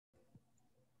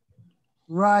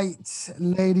Right,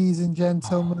 ladies and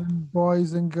gentlemen,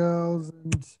 boys and girls,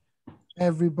 and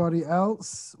everybody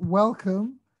else,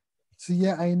 welcome to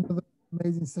yet another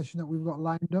amazing session that we've got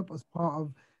lined up as part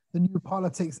of the New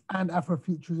Politics and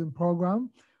Afrofuturism program,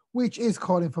 which is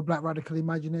calling for Black radical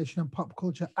imagination and pop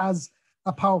culture as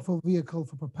a powerful vehicle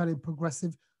for propelling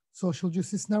progressive social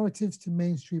justice narratives to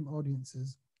mainstream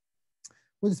audiences.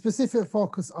 With a specific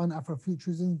focus on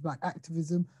Afrofuturism, Black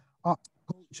activism, art,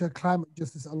 culture, climate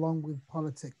justice, along with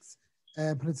politics,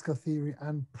 political theory,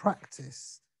 and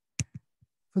practice.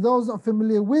 For those not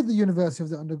familiar with the University of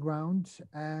the Underground,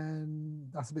 and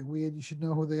that's a bit weird, you should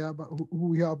know who they are, but who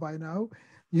we are by now.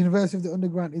 The University of the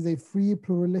Underground is a free,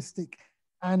 pluralistic,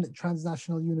 and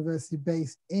transnational university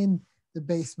based in the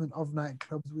basement of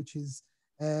nightclubs, which is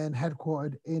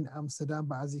headquartered in Amsterdam.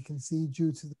 But as you can see,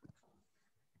 due to the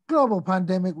global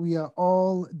pandemic, we are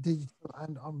all digital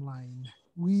and online.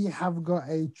 We have got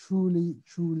a truly,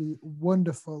 truly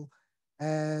wonderful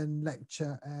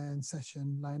lecture and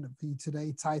session lined up for you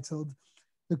today, titled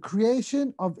 "The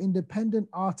Creation of Independent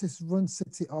Artist-Run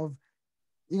City of,"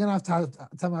 you're gonna have to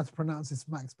tell me how to pronounce this,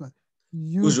 Max, but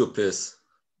Užupis.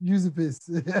 Užupis.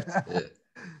 Yeah.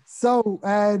 So,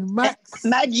 Max.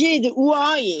 Majid, who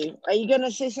are you? Are you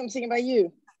gonna say something about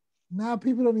you? Now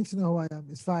people don't need to know who I am.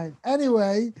 It's fine.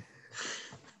 Anyway,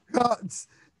 got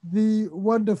the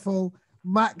wonderful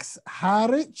Max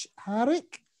Haarich.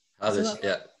 Haarich,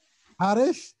 yeah.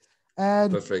 Haarich,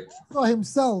 and perfect. For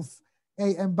himself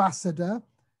a ambassador,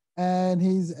 and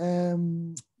he's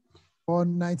born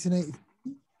 1980,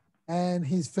 and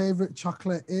his favorite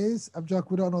chocolate is, I'm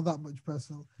joking, we don't know that much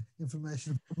personal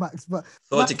information from Max, but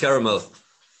salted caramel.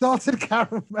 Salted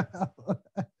caramel.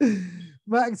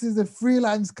 Max is a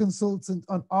freelance consultant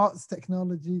on arts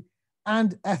technology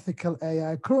and ethical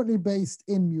AI, currently based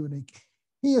in Munich.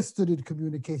 He has studied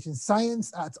communication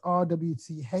science at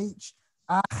RWTH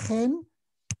Aachen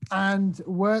and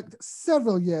worked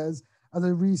several years as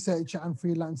a researcher and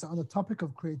freelancer on the topic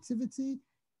of creativity,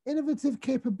 innovative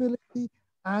capability,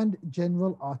 and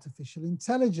general artificial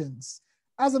intelligence.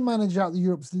 As a manager at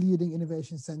Europe's leading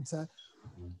innovation center,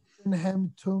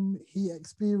 UnternehmTUM, he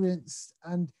experienced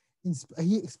an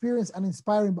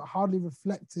inspiring but hardly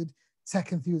reflected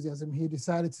tech enthusiasm. He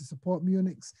decided to support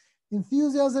Munich's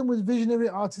enthusiasm with visionary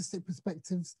artistic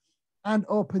perspectives and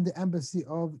opened the embassy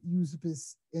of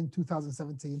Užupis in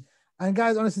 2017. And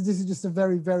guys, honestly, this is just a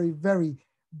very, very, very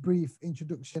brief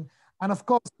introduction. And of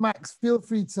course, Max, feel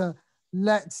free to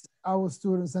let our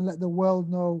students and let the world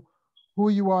know who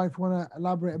you are. If you want to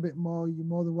elaborate a bit more, you're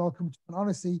more than welcome to. And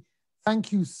honestly,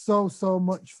 thank you so, so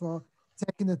much for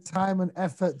taking the time and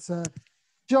effort to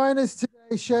join us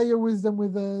today, share your wisdom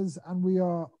with us, and we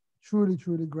are truly,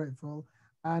 truly grateful.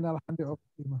 And I'll hand it over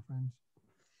to you, my friend.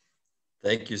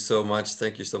 Thank you so much.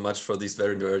 Thank you so much for these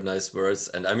very, very nice words.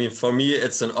 And I mean, for me,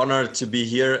 it's an honor to be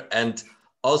here, and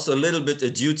also a little bit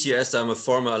a duty as I'm a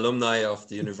former alumni of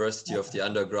the University of the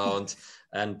Underground.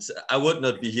 And I would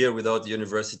not be here without the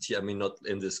university. I mean, not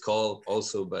in this call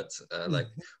also, but like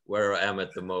where I am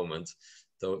at the moment.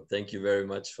 So thank you very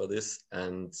much for this.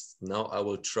 And now I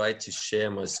will try to share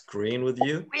my screen with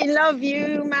you. We love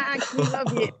you, Max. We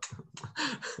love you.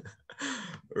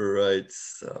 Right.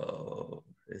 So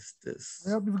is this?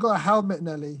 I hope you've got a helmet,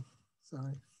 Nelly.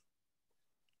 Sorry.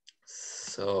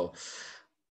 So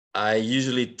I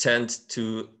usually tend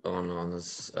to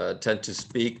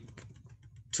speak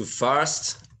too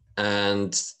fast,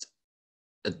 and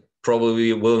it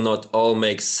probably will not all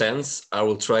make sense. I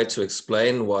will try to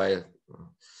explain why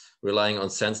relying on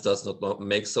sense does not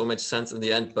make so much sense in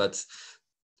the end. But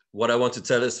what I want to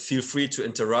tell is, feel free to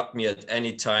interrupt me at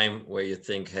any time where you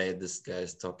think, hey, this guy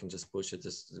is talking just bullshit.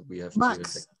 We have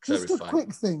Max, to clarify. just a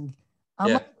quick thing.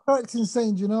 Am I correct in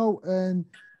saying,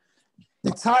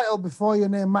 the title before your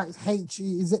name, Max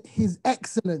H.E., is it His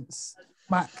Excellence,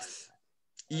 Max?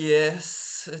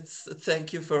 Yes,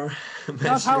 thank you for mentioning.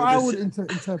 That's how I would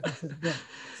interpret it. Yeah,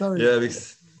 sorry. Yeah,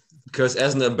 because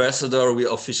as an ambassador, we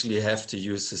officially have to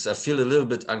use this. I feel a little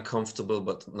bit uncomfortable,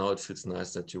 but now it feels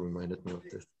nice that you reminded me of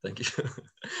this. Thank you.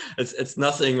 It's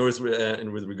nothing with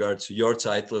regard to your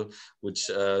title, which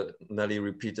Nelly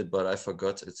repeated, but I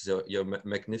forgot. It's your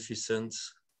magnificent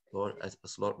Lord, as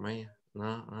Lord Mayor.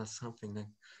 No, something like.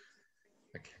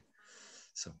 Okay.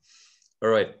 So, all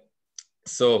right.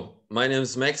 So my name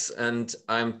is Max, and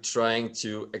I'm trying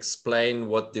to explain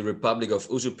what the Republic of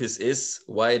Užupis is,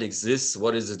 why it exists,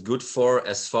 what is it good for,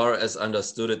 as far as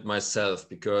understood it myself.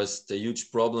 Because the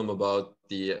huge problem about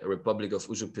the Republic of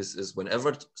Užupis is,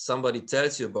 whenever somebody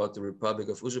tells you about the Republic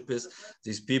of Užupis,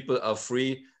 these people are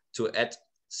free to add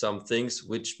some things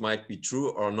which might be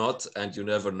true or not, and you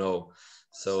never know.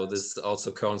 So this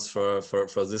also counts for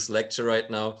this lecture right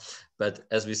now. But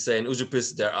as we say in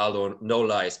Užupis, there are no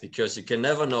lies, because you can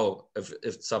never know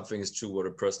if something is true, what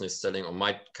a person is telling, or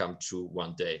might come true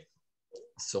one day.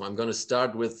 So I'm going to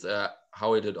start with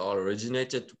how it all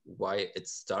originated, why it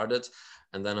started,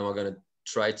 and then I'm going to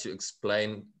try to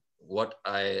explain what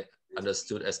I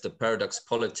understood as the paradox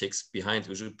politics behind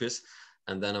Užupis,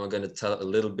 and then I'm going to tell a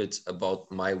little bit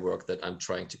about my work that I'm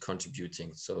trying to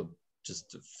contributing. So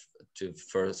just to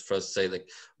first say, like,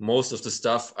 most of the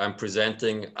stuff I'm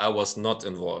presenting, I was not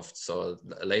involved. So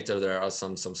later there are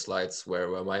some slides where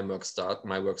my work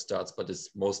starts, but it's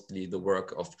mostly the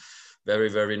work of very,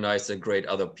 very nice and great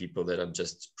other people that I'm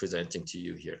just presenting to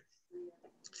you here.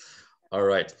 All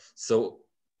right, so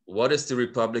what is the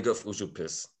Republic of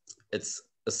Užupis? It's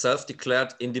a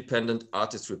self-declared independent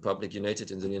artist republic located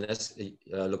in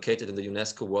the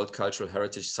UNESCO World Cultural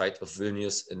Heritage Site of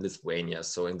Vilnius in Lithuania,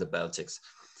 so in the Baltics.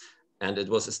 And it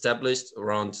was established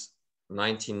around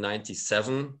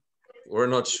 1997. We're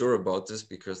not sure about this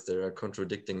because there are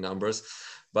contradicting numbers,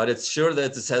 but it's sure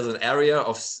that this has an area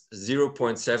of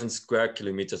 0.7 square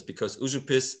kilometers, because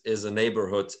Užupis is a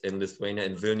neighborhood in Lithuania,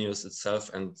 in Vilnius itself,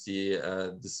 and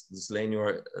this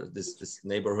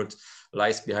neighborhood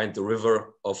lies behind the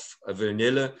river of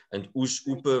Vilnele, and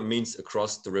Užupe means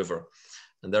across the river.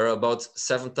 And there are about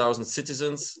 7,000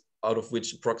 citizens, out of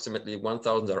which approximately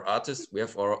 1,000 are artists. We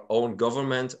have our own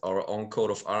government, our own coat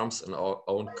of arms, and our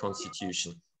own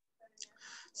constitution.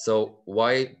 So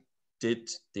why did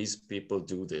these people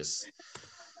do this?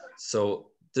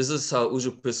 So this is how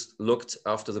Užupis looked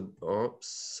after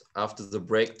the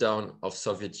breakdown of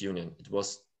Soviet Union. It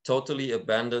was totally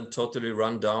abandoned, totally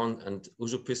run down, and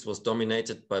Užupis was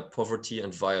dominated by poverty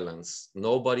and violence.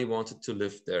 Nobody wanted to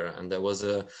live there, and there was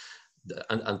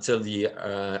until the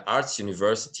arts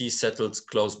university settled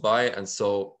close by. And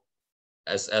so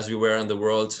as we were in the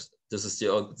world, this is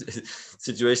the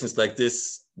situations like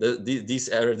this. These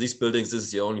buildings, this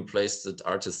is the only place that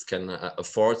artists can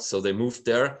afford. So they moved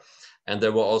there, and they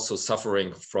were also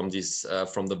suffering from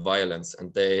the violence.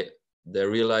 And they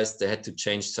realized they had to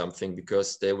change something,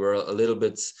 because they were a little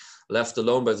bit left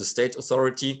alone by the state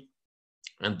authority.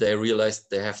 And they realized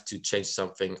they have to change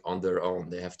something on their own.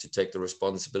 They have to take the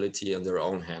responsibility in their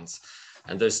own hands.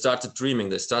 And they started dreaming.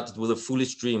 They started with a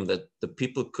foolish dream that the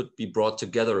people could be brought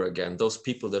together again. Those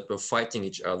people that were fighting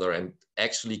each other and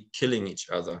actually killing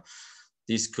each other,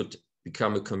 these could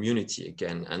become a community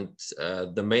again. And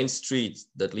the main street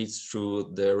that leads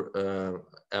through their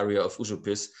area of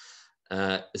Užupis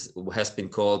has been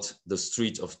called the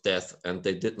Street of Death. And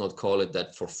they did not call it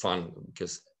that for fun,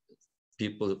 because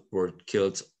people were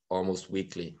killed almost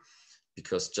weekly,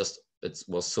 because just it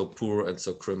was so poor and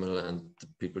so criminal, and the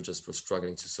people just were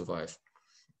struggling to survive.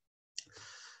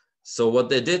 So what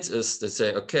they did is they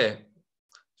say, okay,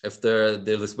 if the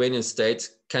Lithuanian state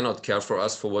cannot care for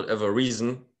us for whatever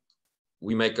reason,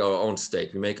 we make our own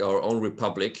state, we make our own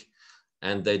republic.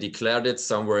 And they declared it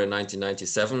somewhere in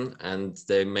 1997, and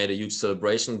they made a huge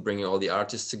celebration, bringing all the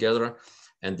artists together.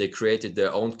 And they created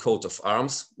their own coat of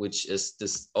arms, which is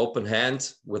this open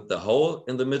hand with the hole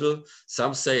in the middle.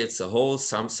 Some say it's a hole,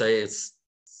 some say it's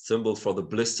symbol for the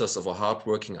blisters of a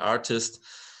hardworking artist.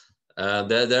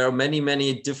 There are many,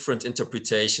 many different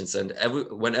interpretations, and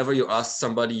whenever you ask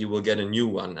somebody, you will get a new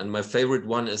one. And my favorite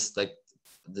one is like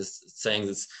this saying,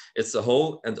 this: it's a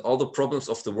hole, and all the problems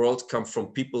of the world come from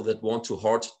people that want to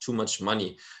hoard too much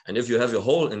money. And if you have a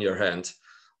hole in your hand,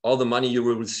 all the money you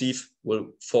will receive will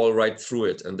fall right through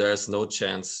it, and there's no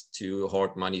chance to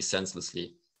hoard money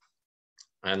senselessly.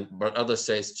 But others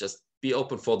say, just be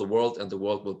open for the world, and the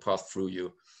world will pass through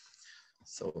you.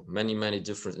 So many, many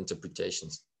different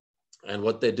interpretations. And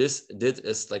what they did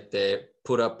is, like, they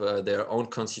put up their own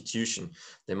constitution.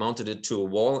 They mounted it to a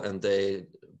wall, and they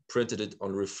printed it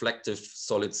on reflective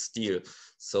solid steel,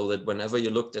 so that whenever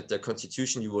you looked at their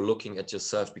constitution, you were looking at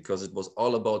yourself, because it was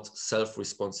all about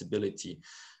self-responsibility.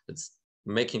 It's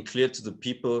making clear to the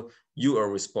people, you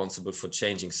are responsible for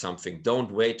changing something.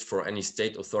 Don't wait for any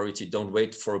state authority. Don't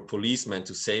wait for a policeman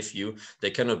to save you.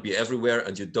 They cannot be everywhere,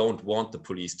 and you don't want the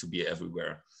police to be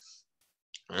everywhere.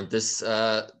 And this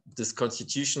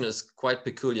constitution is quite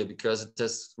peculiar, because it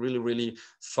has really, really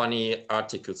funny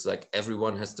articles, like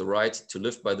everyone has the right to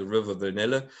live by the river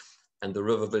Vilnele, and the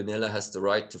river Vilnele has the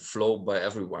right to flow by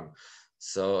everyone.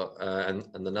 So,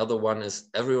 and another one is,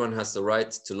 everyone has the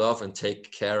right to love and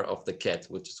take care of the cat,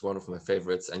 which is one of my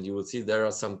favorites. And you will see there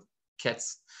are some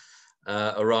cats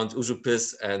around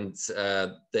Užupis, and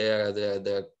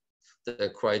they're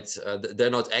quite, they're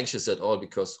not anxious at all,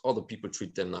 because all the people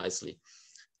treat them nicely.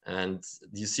 And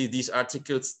you see these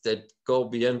articles that go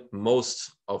beyond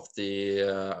most of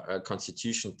the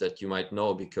constitutions that you might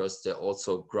know, because they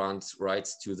also grant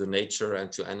rights to the nature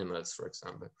and to animals, for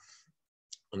example.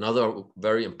 Another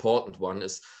very important one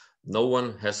is no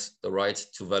one has the right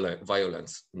to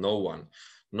violence. No one,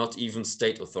 not even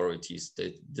state authorities.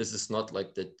 This is not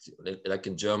like that. Like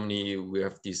in Germany, we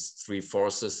have these three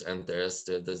forces, and there's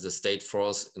the state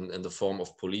force in the form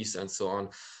of police and so on,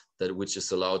 that which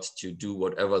is allowed to do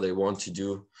whatever they want to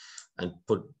do, and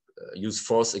use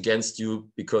force against you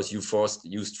because you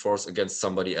used force against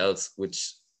somebody else,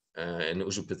 which in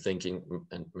Užupis thinking,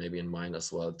 and maybe in mine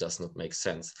as well, does not make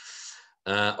sense.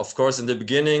 Of course, in the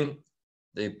beginning,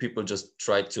 the people just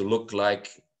tried to look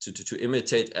like, to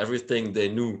imitate everything they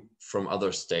knew from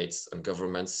other states and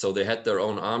governments. So they had their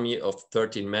own army of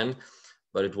 13 men,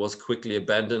 but it was quickly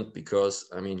abandoned because,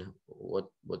 I mean, what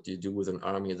do you do with an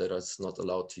army that is not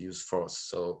allowed to use force?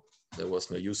 So there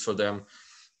was no use for them.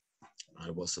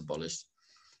 It was abolished.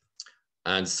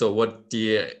 And so what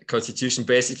the constitution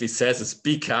basically says is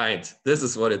be kind. This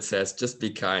is what it says, just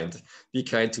be kind. Be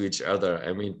kind to each other.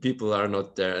 I mean, people are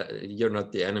not there. You're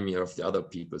not the enemy of the other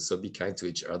people. So be kind to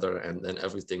each other, and then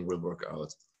everything will work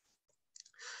out.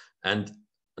 And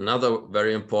another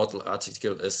very important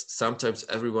article is sometimes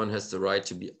everyone has the right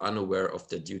to be unaware of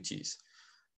their duties.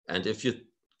 And if you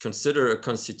consider a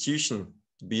constitution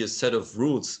to be a set of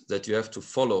rules that you have to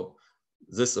follow,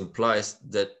 this implies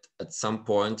that at some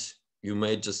point you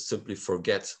may just simply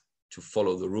forget to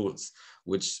follow the rules,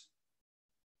 which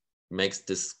makes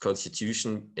this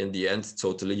constitution in the end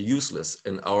totally useless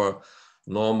in our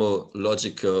normal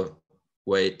logical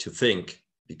way to think.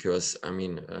 Because I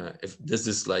mean, if this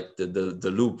is like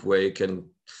the loop where you can,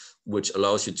 which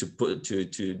allows you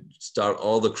to start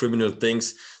all the criminal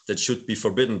things that should be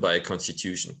forbidden by a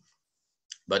constitution.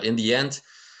 But in the end,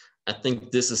 I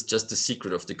think this is just the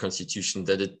secret of the constitution,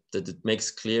 that it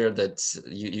makes clear that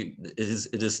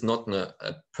it is not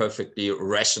a perfectly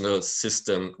rational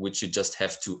system which you just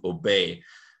have to obey.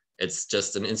 It's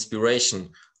just an inspiration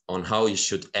on how you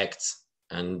should act,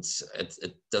 and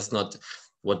it does not.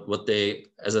 What they,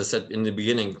 as I said in the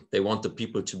beginning, they want the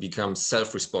people to become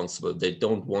self-responsible. They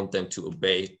don't want them to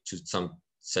obey to some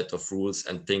set of rules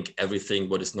and think everything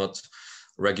what is not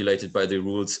regulated by the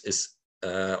rules is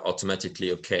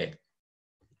automatically okay.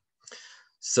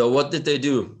 So what did they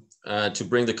do to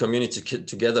bring the community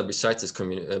together besides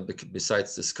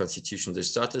this constitution? They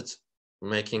started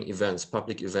making events,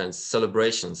 public events,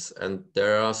 celebrations, and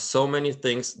there are so many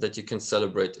things that you can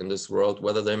celebrate in this world,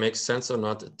 whether they make sense or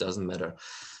not, it doesn't matter.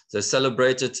 They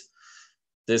celebrated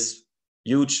this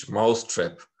huge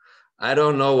mousetrap. I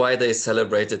don't know why they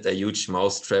celebrated a huge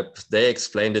mousetrap. They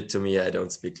explained it to me. I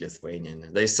don't speak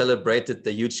Lithuanian. They celebrated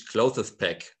the huge clothes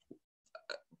pack,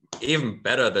 even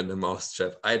better than the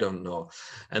mousetrap. I don't know.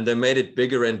 And they made it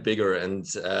bigger and bigger. And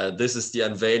this is the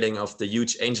unveiling of the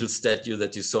huge angel statue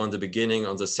that you saw in the beginning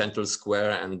on the central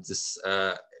square. And this,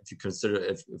 if you consider,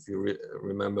 if you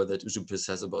remember that Užupis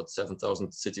has about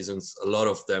 7,000 citizens, a lot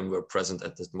of them were present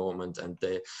at this moment. And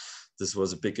this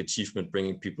was a big achievement,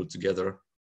 bringing people together.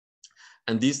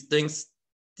 And these things,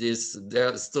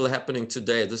 they're still happening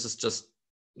today. This is just,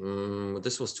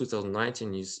 this was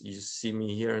 2019. You see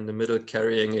me here in the middle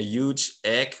carrying a huge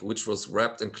egg, which was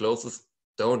wrapped in clothes.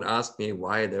 Don't ask me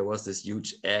why there was this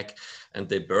huge egg, and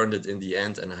they burned it in the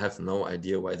end. And I have no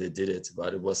idea why they did it,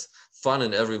 but it was fun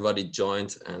and everybody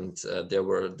joined. And there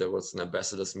was an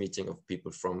ambassadors meeting of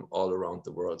people from all around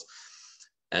the world.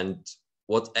 And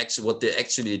what they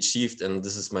actually achieved, and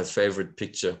this is my favorite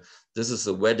picture, this is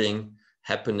a wedding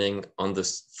happening on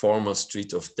this former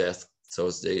street of death. So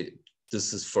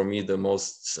this is for me the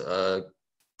most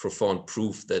profound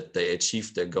proof that they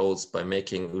achieved their goals by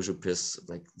making Užupis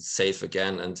like safe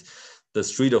again. And the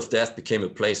street of death became a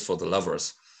place for the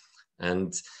lovers.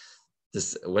 And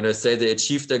this, when I say they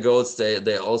achieved their goals,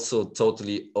 they also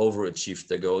totally overachieved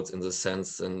their goals, in the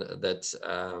sense and that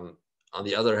on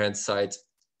the other hand side,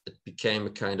 it became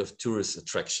a kind of tourist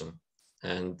attraction.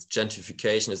 And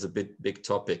gentrification is a big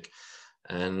topic.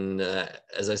 And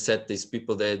as I said, these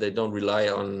people, they don't rely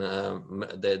on,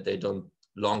 they don't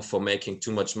long for making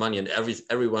too much money, and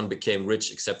everyone became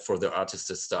rich except for the artists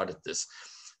that started this.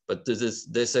 But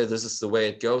they say this is the way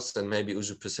it goes, and maybe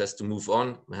Užupis has to move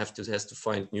on, has to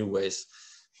find new ways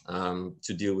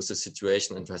to deal with the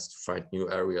situation, and has to find new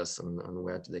areas on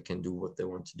where they can do what they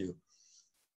want to do.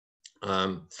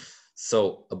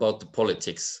 So about the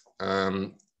politics.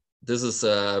 This is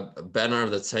a banner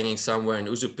that's hanging somewhere in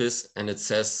Užupis, and it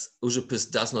says, Užupis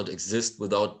does not exist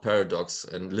without paradox.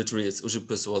 And literally it's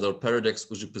Užupis without paradox,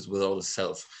 Užupis without a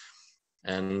self.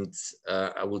 And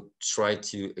I will try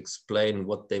to explain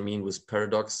what they mean with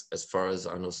paradox as far as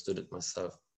I understood it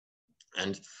myself.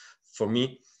 And for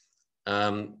me,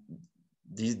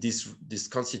 this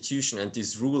constitution and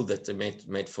this rule that they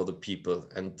made for the people,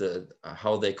 and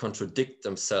how they contradict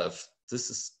themselves, this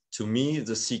is to me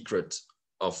the secret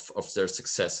of their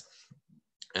success.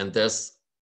 And there's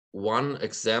one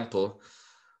example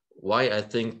why I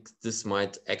think this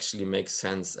might actually make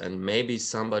sense, and maybe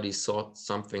somebody saw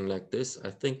something like this.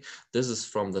 I think this is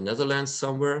from the Netherlands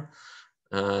somewhere,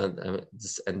 and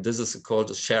this is called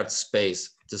a shared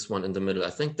space, this one in the middle. I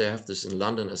think they have this in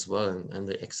London as well, and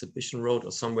the Exhibition Road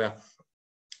or somewhere.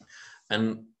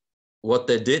 And what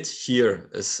they did here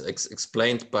is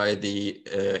explained by the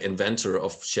inventor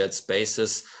of shared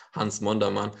spaces, Hans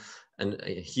Mondermann. And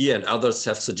he and others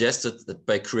have suggested that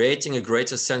by creating a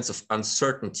greater sense of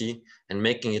uncertainty and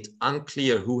making it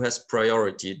unclear who has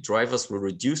priority, drivers will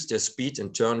reduce their speed,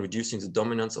 in turn reducing the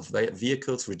dominance of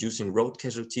vehicles, reducing road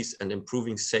casualties, and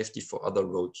improving safety for other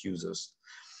road users.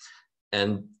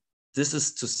 And this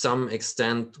is to some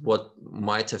extent what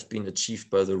might have been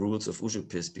achieved by the rules of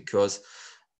Užupis, because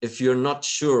if you're not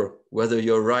sure whether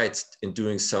you're right in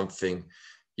doing something,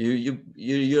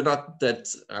 you're not that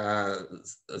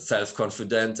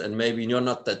self-confident, and maybe you're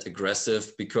not that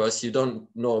aggressive because you don't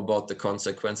know about the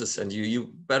consequences, and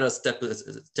you better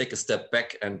take a step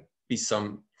back and be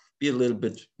a little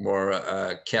bit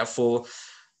more careful,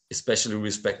 especially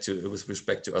with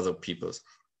respect to other people.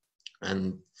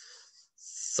 And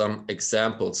some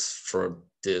examples for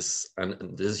this,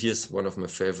 and here's one of my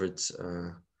favorite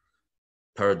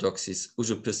paradoxes.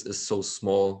 Užupis is so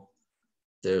small,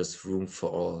 there's room for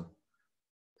all.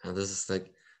 And this is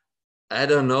like, I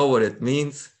don't know what it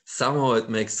means. Somehow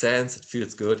it makes sense. It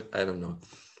feels good. I don't know.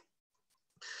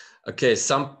 Okay,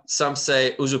 some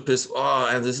say Užupis, oh,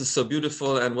 and this is so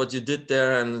beautiful, and what you did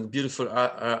there, and beautiful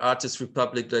artist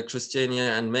republic like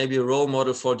Christiania, and maybe a role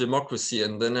model for democracy.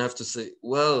 And then I have to say,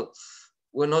 well,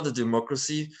 we're not a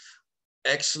democracy.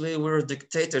 Actually, we're a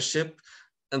dictatorship.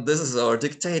 And this is our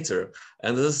dictator.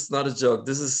 And this is not a joke.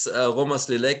 This is Romas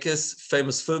Lileikis,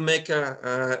 famous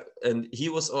filmmaker, and he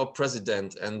was our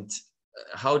president. And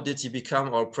how did he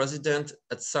become our president?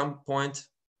 At some point,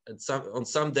 on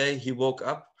some day, he woke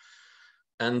up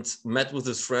and met with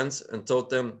his friends and told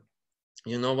them,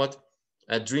 you know what?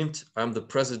 I dreamed I'm the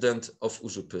president of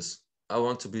Užupis. I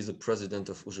want to be the president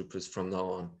of Užupis from now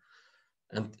on.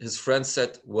 And his friend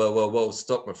said, whoa,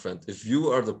 stop, my friend. If you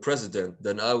are the president,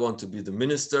 then I want to be the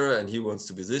minister, and he wants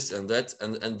to be this and that.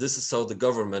 And this is how the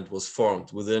government was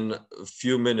formed. Within a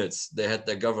few minutes, they had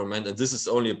their government. And this is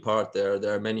only a part there.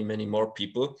 There are many, many more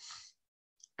people.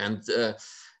 And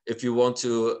if you want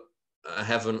to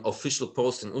have an official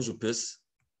post in Užupis,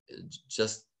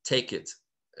 just take it.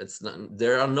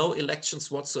 There are no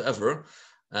elections whatsoever.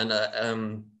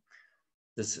 And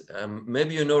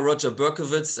maybe you know Roger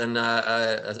Berkowitz, and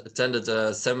I attended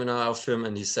a seminar of him,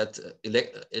 and he said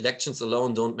elections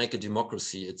alone don't make a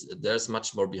democracy. There's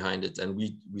much more behind it, and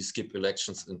we skip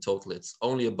elections in total. It's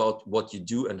only about what you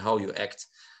do and how you act.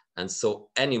 And so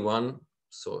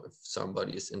so if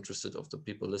somebody is interested, of the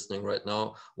people listening right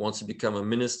now, wants to become a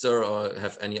minister or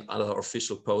have any other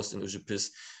official post in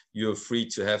Užupis, you're free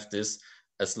to have this,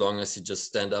 as long as you just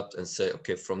stand up and say,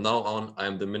 okay, from now on,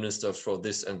 I'm the minister for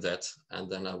this and that.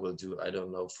 And then I will do, I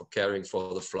don't know, for caring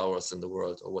for the flowers in the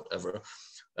world or whatever.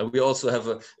 And we also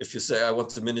have if you say, I want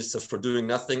the minister for doing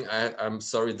nothing, I'm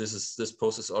sorry, this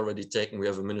post is already taken. We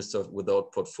have a minister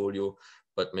without portfolio,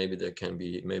 but maybe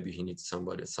maybe he needs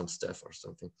somebody, some staff or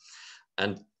something.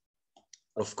 And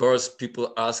of course,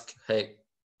 people ask, hey,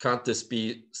 can't this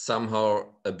be somehow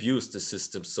abused, the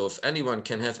system? So if anyone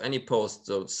can have any post,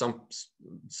 so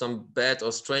some bad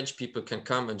or strange people can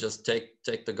come and just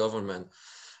take the government.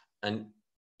 And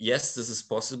yes, this is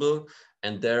possible.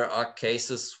 And there are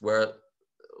cases where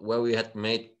we had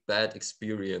made bad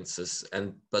experiences,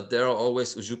 but there are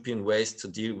always Ujupian ways to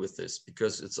deal with this,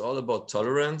 because it's all about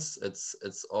tolerance.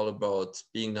 It's all about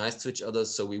being nice to each other.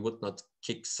 So we would not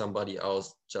kick somebody out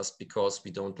just because we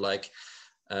don't like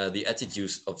the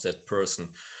attitudes of that person.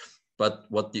 But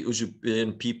what the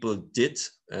Ujupian people did,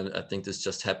 and I think this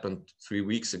just happened 3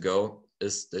 weeks ago,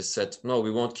 is they said, no,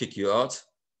 we won't kick you out.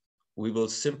 We will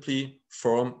simply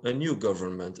form a new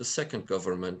government, a second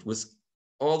government with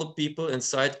all the people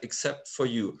inside except for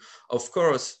you. Of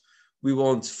course, we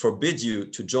won't forbid you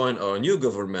to join our new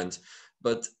government,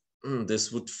 but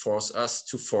this would force us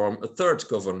to form a third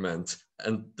government,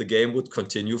 and the game would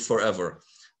continue forever.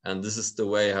 And this is the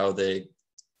way how they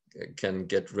can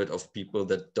get rid of people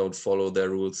that don't follow their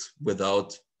rules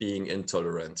without being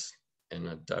intolerant in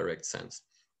a direct sense.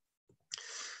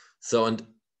 So, and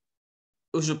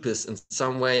Užupis in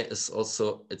some way is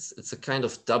also, it's a kind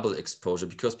of double exposure,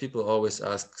 because people always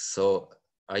ask, so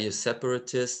are you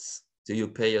separatists? Do you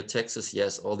pay your taxes?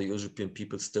 Yes, all the Ujupian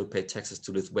people still pay taxes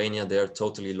to Lithuania. They are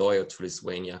totally loyal to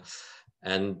Lithuania.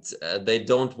 And they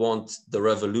don't want the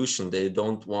revolution. They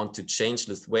don't want to change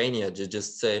Lithuania. They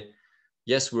just say,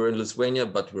 yes, we're in Lithuania,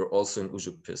 but we're also in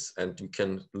Užupis, and we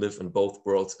can live in both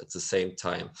worlds at the same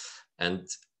time. And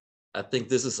I think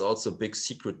this is also a big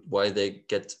secret why they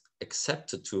get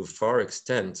accepted to a far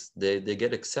extent. They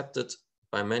get accepted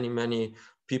by many, many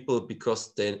people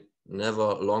because they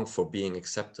never long for being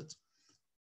accepted.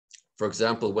 For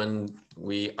example, when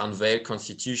we unveil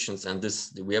constitutions, and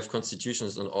we have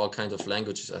constitutions in all kinds of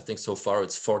languages. I think so far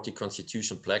it's 40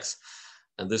 constitution plaques.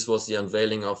 And this was the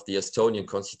unveiling of the Estonian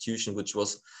constitution, which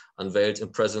was unveiled in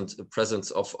presence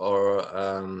of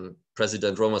our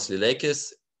President Romas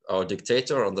Lileikis, our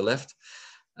dictator on the left,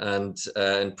 and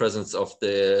in presence of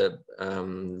the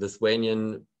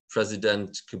Lithuanian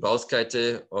President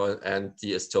Grybauskaitė and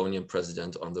the Estonian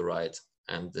president on the right.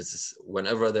 And this is,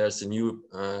 whenever there's a new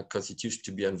constitution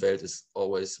to be unveiled, is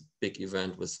always a big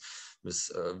event with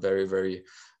very, very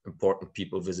important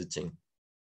people visiting.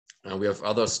 And we have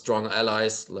other strong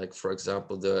allies, like, for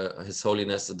example, His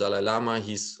Holiness the Dalai Lama.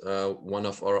 He's one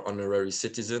of our honorary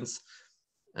citizens.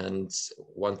 And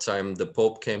one time the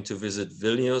Pope came to visit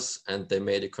Vilnius, and they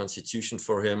made a constitution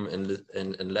for him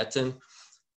in Latin,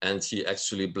 and he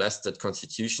actually blessed that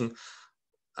constitution.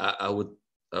 I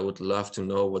would love to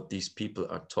know what these people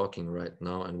are talking right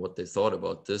now and what they thought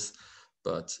about this,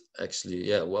 but actually,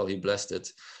 yeah, well, he blessed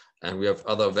it. And we have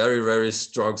other very, very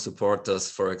strong supporters.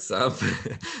 For example,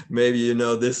 maybe you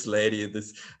know this lady.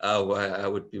 I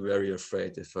would be very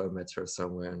afraid if I met her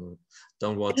somewhere, and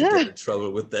don't want to get in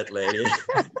trouble with that lady.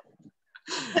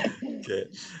 Okay,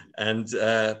 and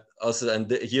also,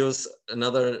 here's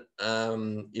another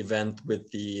event with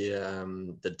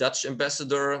the Dutch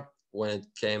ambassador when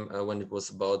it was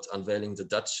about unveiling the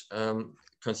Dutch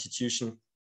constitution,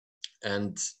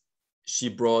 and she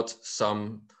brought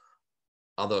some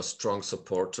other strong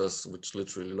supporters, which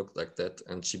literally looked like that.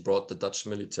 And she brought the Dutch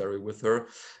military with her.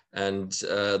 And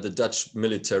the Dutch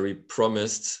military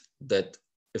promised that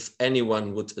if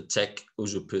anyone would attack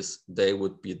Užupis, they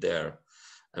would be there.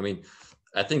 I mean,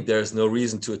 I think there is no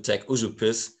reason to attack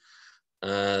Užupis.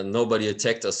 Nobody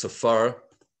attacked us so far,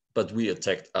 but we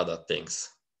attacked other things.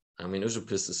 I mean,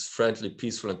 Užupis is friendly,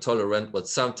 peaceful, and tolerant, but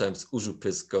sometimes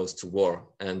Užupis goes to war.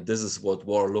 And this is what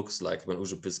war looks like when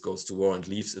Užupis goes to war and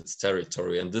leaves its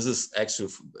territory. And this is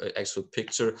actual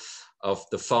picture of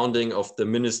the founding of the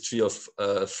Ministry of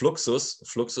Fluxus.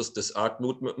 Fluxus, this art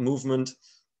movement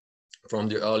from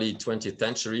the early 20th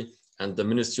century. And the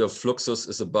Ministry of Fluxus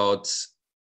is about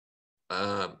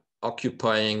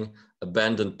occupying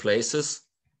abandoned places,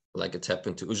 like it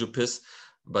happened to Užupis,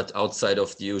 but outside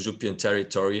of the Ujupian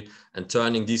territory, and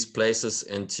turning these places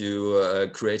into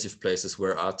creative places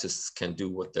where artists can do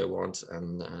what they want.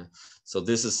 And so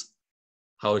this is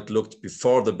how it looked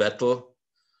before the battle.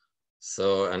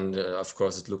 So, and of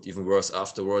course it looked even worse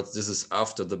afterwards. This is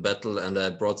after the battle, and I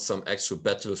brought some actual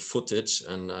battle footage,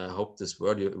 and I hope this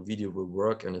video will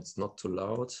work and it's not too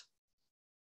loud.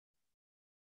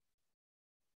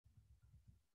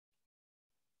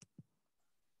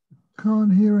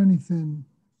 Can't hear anything.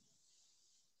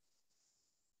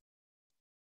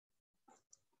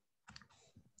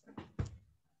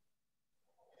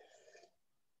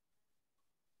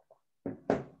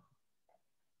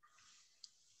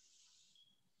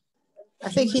 I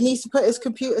think he needs to put his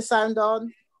computer sound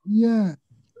on. Yeah.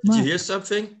 Did you hear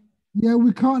something? Yeah,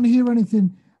 we can't hear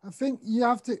anything. I think you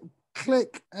have to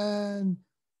click, and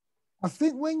I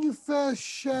think when you first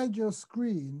shared your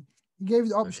screen, you gave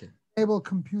the option to enable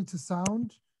computer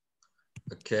sound.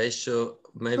 Okay, so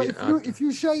maybe if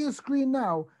you share your screen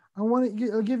now,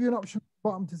 it'll give you an option at the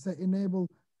bottom to say enable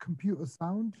computer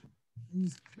sound. You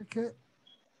just click it.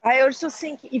 I also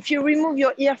think if you remove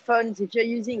your earphones, if you're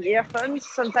using earphones,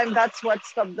 sometimes that's what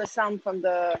stops the sound from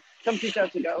the computer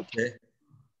to go. Okay.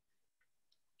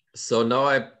 So now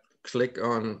I click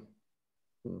on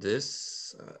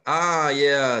this.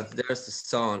 Yeah, there's the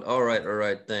sound. All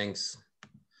right, thanks.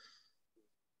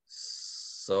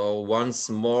 So once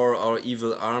more, our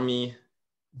evil army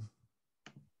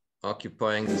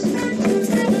occupying this.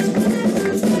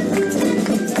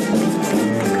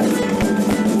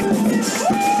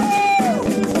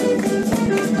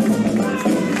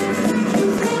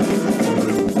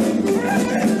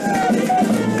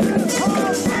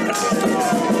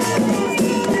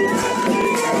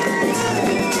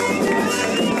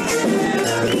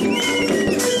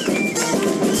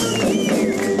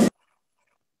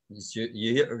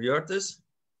 You heard this?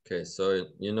 Okay, so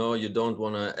you know you don't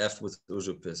want to F with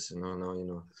Užupis, you know, now you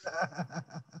know.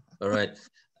 All right.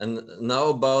 And now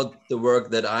about the work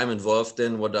that I'm involved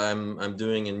in, what I'm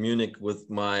doing in Munich with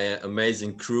my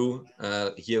amazing crew.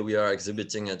 Here we are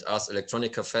exhibiting at Ars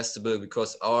Electronica Festival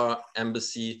because our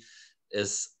embassy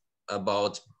is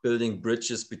about building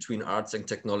bridges between arts and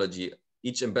technology.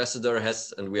 Each ambassador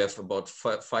has, and we have about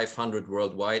 500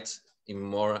 worldwide, even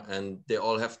more, and they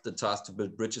all have the task to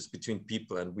build bridges between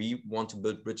people. And we want to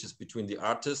build bridges between the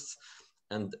artists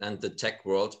and the tech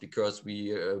world, because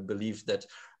we believe that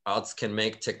arts can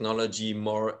make technology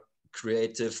more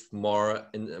creative, more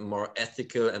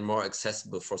ethical, and more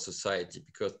accessible for society,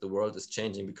 because the world is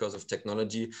changing because of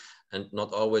technology and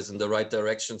not always in the right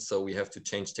direction. So we have to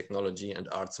change technology, and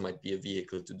arts might be a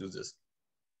vehicle to do this.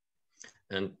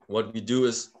 And what we do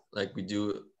is, like, we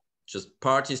do just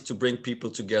parties to bring people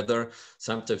together,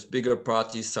 sometimes bigger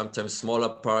parties, sometimes smaller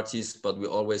parties, but we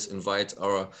always invite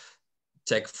our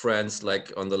tech friends.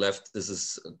 Like on the left, this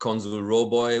is Consul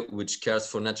ROBOY, which cares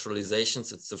for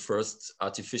naturalizations. It's the first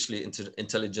artificially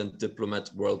intelligent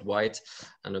diplomat worldwide,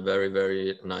 and a very,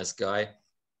 very nice guy.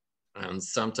 And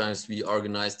sometimes we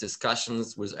organize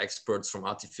discussions with experts from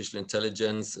artificial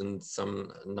intelligence in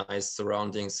some nice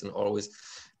surroundings, and always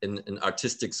in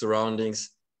artistic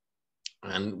surroundings.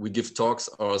 And we give talks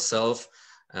ourselves.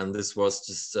 And this was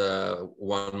just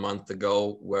 1 month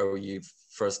ago, where we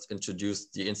first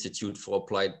introduced the Institute for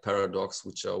Applied Paradox,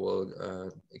 which I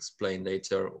will explain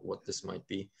later what this might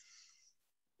be.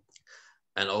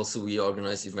 And also we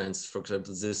organize events. For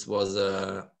example, this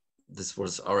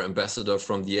was our ambassador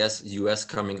from the US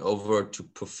coming over to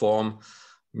perform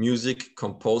music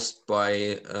composed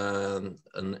by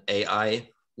an AI,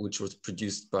 which was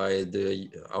produced by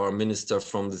our minister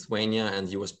from Lithuania, and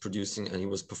he was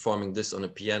performing this on a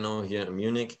piano here in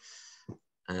Munich.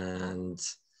 And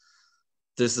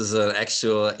this is an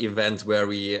actual event where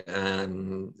we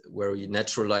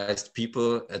naturalized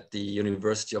people at the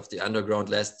University of the Underground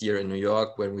last year in New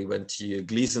York, when we went to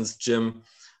Gleason's gym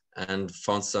and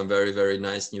found some very, very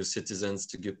nice new citizens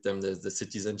to give them the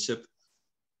citizenship.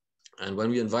 And when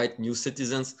we invite new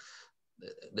citizens,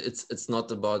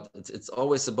 it's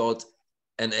always about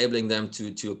enabling them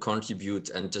to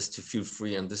contribute and just to feel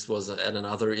free. And this was at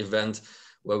another event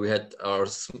where we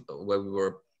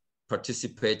were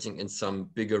participating in some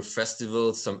bigger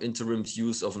festivals, some interim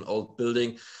use of an old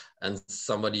building, and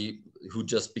somebody who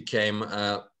just became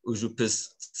a Užupis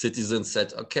citizen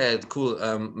said, "Okay, cool,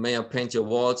 may I paint your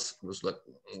walls?" It was like,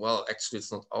 well, actually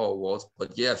it's not our walls,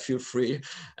 but yeah, feel free.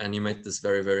 And he made this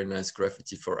very, very nice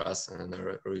graffiti for us, and I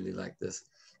really like this.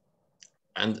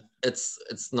 And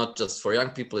it's not just for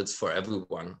young people, it's for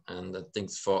everyone, and I think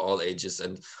it's for all ages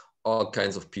and all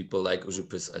kinds of people like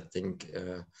Užupis. I think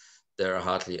there are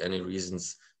hardly any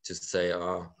reasons to say,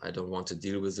 "Oh, I don't want to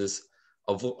deal with this."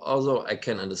 Although I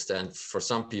can understand for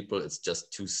some people it's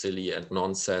just too silly and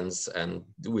nonsense, and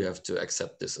we have to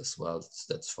accept this as well.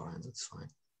 That's fine, that's fine.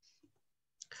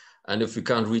 And if we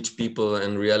can't reach people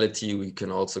in reality, we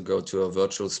can also go to a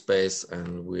virtual space,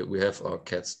 and we have our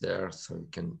cats there, so we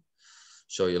can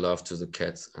show your love to the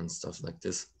cats and stuff like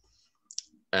this.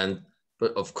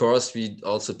 But of course, we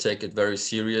also take it very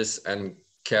serious and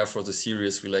care for the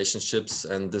serious relationships.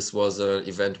 And this was an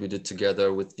event we did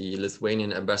together with the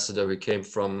Lithuanian ambassador who came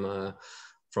from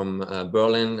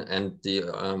Berlin, and the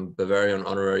Bavarian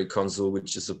honorary consul,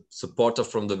 which is a supporter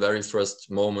from the very first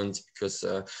moment, because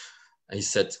he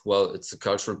said, well, it's a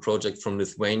cultural project from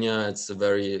Lithuania. It's a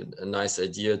very nice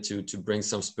idea to bring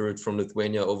some spirit from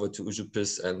Lithuania over to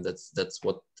Užupis, and that's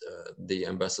what the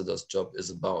ambassador's job is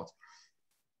about.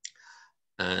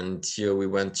 And here we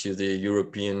went to the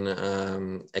European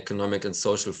Economic and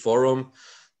Social Forum,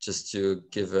 just to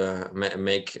give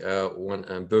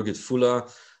Birgit Fuller,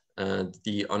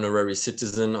 the honorary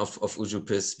citizen of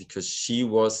Užupis, because she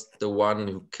was the one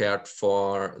who cared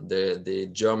for the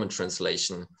German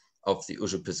translation of the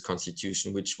Užupis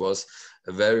constitution, which was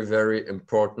a very, very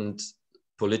important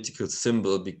political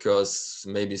symbol, because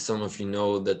maybe some of you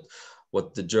know that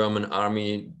what the German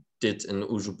army did in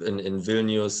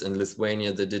Vilnius in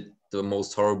Lithuania, they did the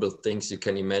most horrible things you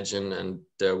can imagine, and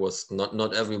there was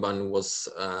not everyone was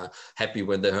happy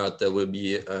when they heard there will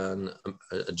be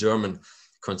a German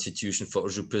constitution for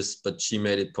Užupis, but she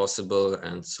made it possible,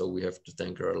 and so we have to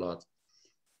thank her a lot.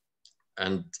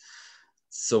 And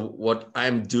so what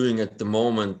I'm doing at the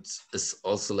moment is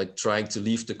also like trying to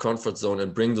leave the comfort zone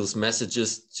and bring those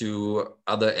messages to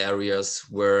other areas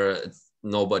where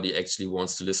nobody actually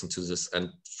wants to listen to this. And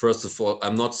first of all,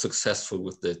 I'm not successful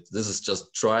with it. This is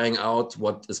just trying out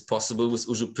what is possible with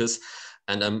Užupis,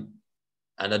 and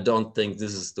And I don't think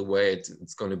this is the way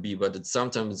it's going to be, but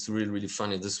sometimes it's really, really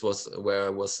funny. This was where I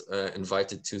was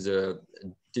invited to the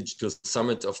digital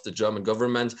summit of the German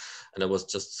government. And I was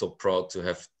just so proud to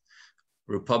have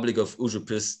Republic of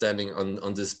Užupis standing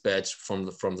on this badge from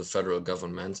the federal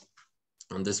government.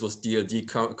 And this was DLD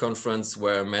conference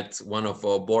where I met one of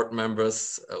our board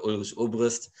members, Ulrich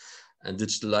Obrist, and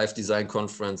Digital Life Design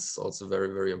Conference, also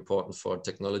very, very important for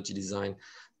technology design.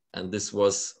 And this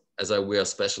was, we are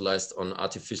specialized on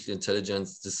artificial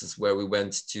intelligence, this is where we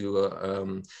went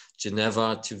to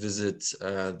Geneva to visit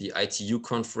the ITU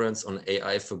conference on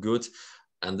AI for good.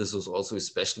 And this was also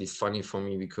especially funny for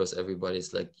me because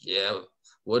everybody's like, yeah,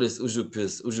 what is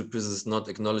Užupis? Užupis is not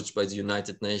acknowledged by the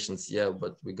United Nations. Yeah,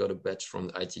 but we got a badge from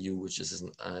the ITU, which is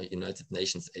a United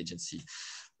Nations agency.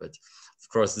 But of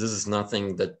course, this is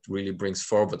nothing that really brings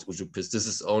forward Užupis. This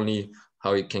is only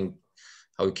how we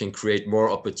can create more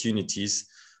opportunities.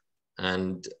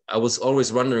 And I was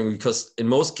always wondering, because in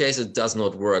most cases it does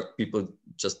not work. People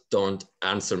just don't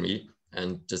answer me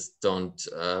and just don't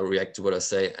react to what I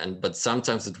say. But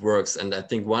sometimes it works. And I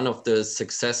think one of the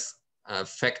success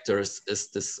factors is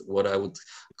this, what I would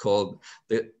call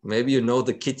maybe you know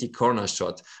the kitty corner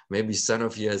shot. Maybe some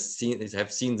of you have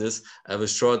seen this. I have a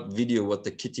short video what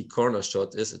the kitty corner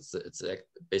shot is. It's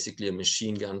basically a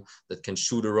machine gun that can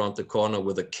shoot around the corner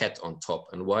with a cat on top.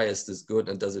 And why is this good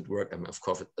and does it work? I mean, of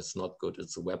course it's not good,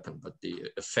 it's a weapon, but the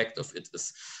effect of it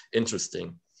is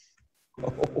interesting.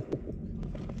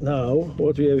 Now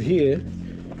what we have here,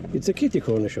 it's a kitty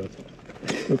corner shot.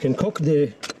 You can cock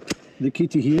the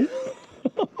kitty here.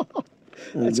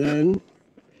 And then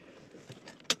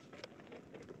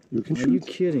you can shoot. Are you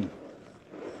kidding?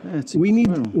 We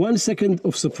need 1 second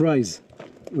of surprise.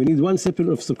 We need 1 second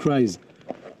of surprise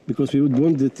because we would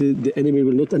want that the enemy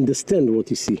will not understand what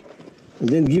he see. And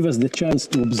then give us the chance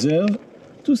to observe,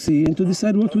 to see, and to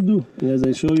decide what to do. And as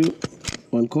I show you,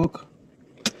 one cock.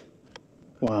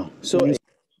 Wow.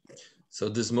 So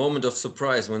this moment of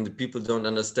surprise when the people don't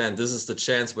understand, this is the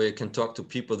chance where you can talk to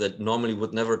people that normally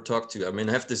would never talk to you. I mean,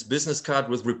 I have this business card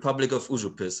with Republic of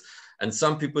Užupis, and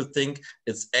some people think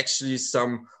it's actually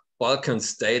some Balkan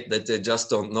state that they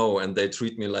just don't know, and they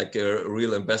treat me like a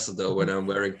real ambassador when I'm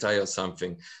wearing tie or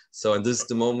something. So, and this is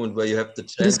the moment where you have the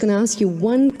chance. I'm just going to ask you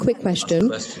one quick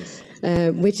question,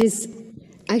 which is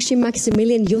actually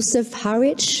Maximilian Yusuf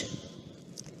Haarich.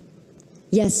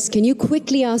 Yes, can you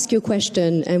quickly ask your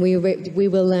question, and we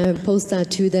will post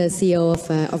that to the CEO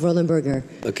of Roland Berger.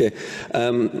 Okay,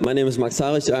 my name is Max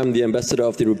Haarich. I'm the ambassador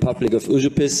of the Republic of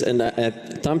Užupis, and I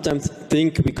sometimes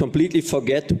think we completely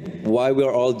forget why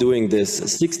we're all doing this.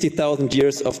 60,000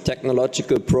 years of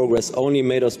technological progress only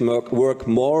made us work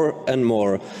more and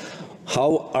more.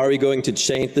 How are we going to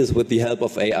change this with the help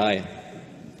of AI?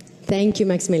 Thank you,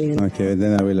 Maximilian. Okay,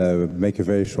 then I will make a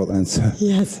very short answer.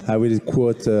 Yes. I will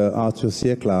quote Arthur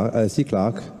C.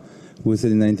 Clarke, who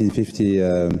said in 1950,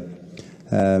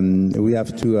 we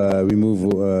have to remove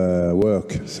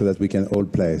work so that we can all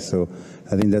play. So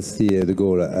I think that's the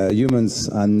goal. Humans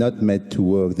are not made to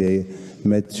work. They're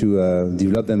made to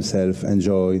develop themselves,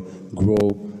 enjoy,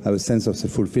 grow, have a sense of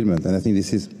fulfillment. And I think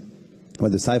this is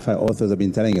what the sci-fi authors have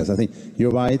been telling us. I think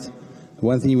you're right.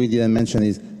 One thing we didn't mention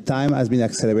is time has been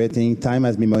accelerating, time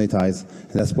has been monetized,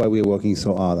 and that's why we're working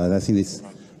so hard. And I think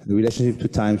the relationship to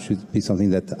time should be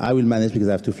something that I will manage because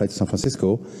I have to fly to San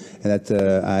Francisco, and that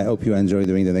I hope you enjoy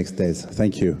during the next days.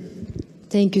 Thank you.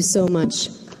 Thank you so much.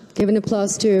 Give an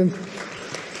applause to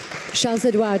Charles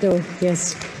Eduardo.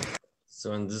 Yes.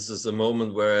 So, and this is a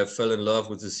moment where I fell in love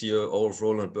with the CEO of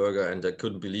Roland Berger, and I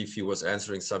couldn't believe he was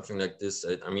answering something like this.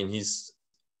 I mean, he's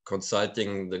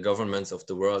consulting the governments of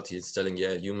the world. He's telling,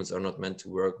 yeah, humans are not meant to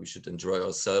work. We should enjoy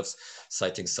ourselves,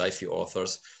 citing sci-fi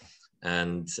authors.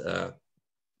 And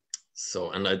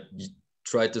and I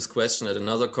tried this question at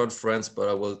another conference, but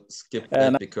I will skip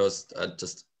that because I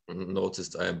just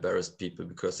noticed I embarrassed people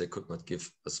because they could not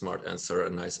give a smart answer, a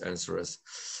nice answer as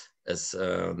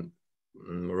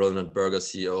Roland Berger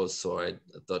CEO. So I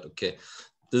thought, okay,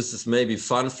 this is maybe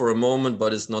fun for a moment,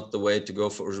 but it's not the way to go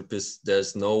for Užupis.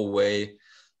 There's no way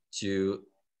to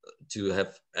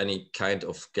have any kind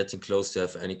of getting close to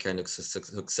have any kind of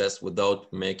success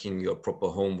without making your proper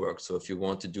homework. So if you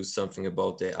want to do something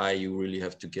about AI, you really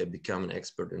have to become an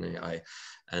expert in AI.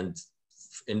 And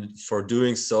for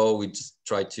doing so, we just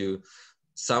try to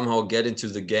somehow get into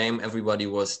the game. Everybody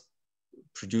was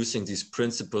producing these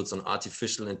principles on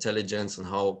artificial intelligence and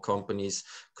how companies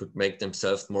could make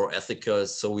themselves more ethical.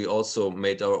 So we also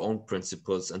made our own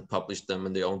principles and published them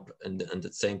in the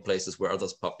same places where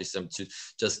others publish them, to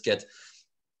just get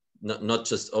not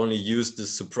just only use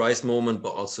this surprise moment,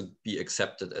 but also be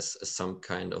accepted as some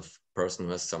kind of person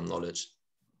who has some knowledge.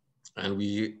 And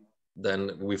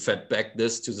then we fed back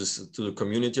this to the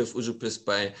community of Užupis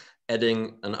by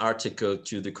adding an article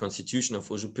to the constitution of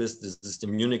Užupis. This is the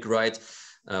Munich right,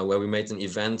 where we made an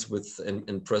event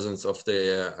in presence of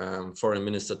the foreign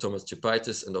minister Thomas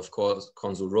Čepaitis and of course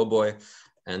Consul ROBOY,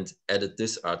 and added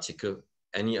this article: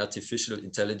 any artificial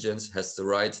intelligence has the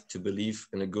right to believe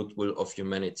in the goodwill of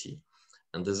humanity.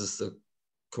 And this is a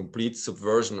complete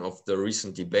subversion of the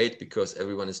recent debate, because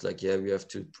everyone is like, yeah, we have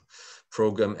to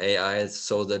program AI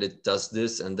so that it does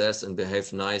this and this and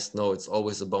behave nice. No, it's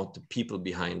always about the people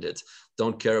behind it.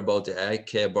 Don't care about the AI,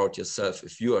 care about yourself.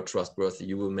 If you are trustworthy,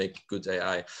 you will make good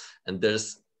AI. And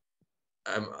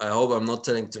I hope I'm not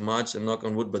telling too much, and knock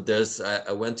on wood, but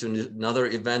I went to another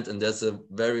event, and there's a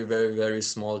very, very, very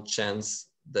small chance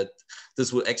that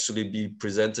this will actually be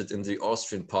presented in the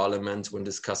Austrian parliament when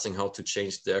discussing how to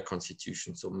change their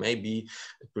constitution. So maybe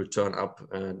it will turn up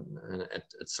at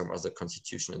some other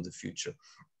constitution in the future.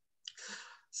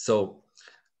 So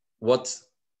what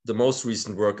the most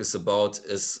recent work is about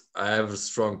is I have a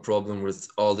strong problem with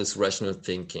all this rational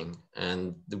thinking,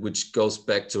 and which goes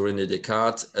back to René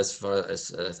Descartes as far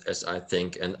as I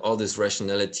think, and all this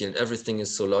rationality and everything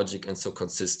is so logic and so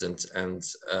consistent. And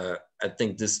I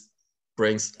think this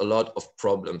brings a lot of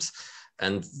problems.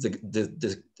 And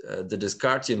the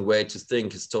Descartesian way to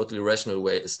think, his totally rational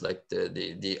way, is like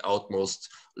the outmost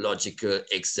logical,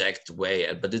 exact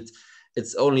way. But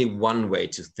it's only one way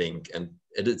to think, and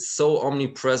it is so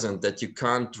omnipresent that you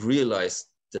can't realize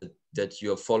that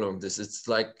you are following this. It's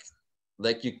like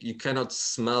you cannot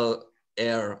smell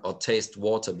air or taste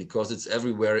water because it's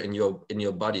everywhere in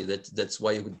your body. That's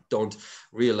why you don't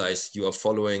realize you are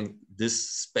following this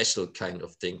special kind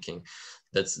of thinking.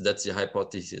 That's the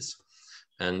hypothesis.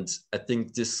 And I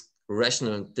think this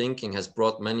rational thinking has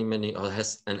brought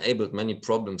has enabled many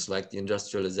problems, like the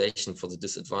industrialization for the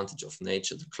disadvantage of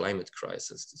nature, the climate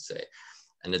crisis, to say.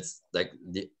 And it's like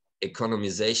the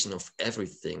economization of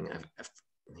everything.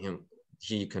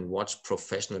 Here you can watch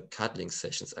professional cuddling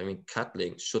sessions. I mean,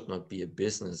 cuddling should not be a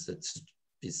business. It should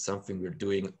be something we're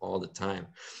doing all the time.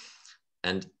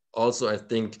 And also, I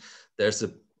think there's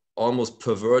a almost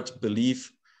pervert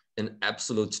belief in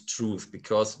absolute truth,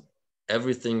 because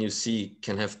everything you see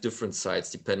can have different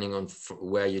sides depending on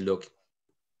where you look.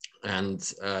 And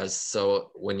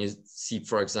so when you see,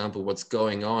 for example, what's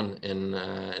going on in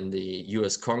the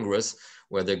US Congress,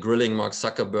 where they're grilling Mark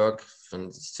Zuckerberg,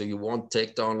 and so you won't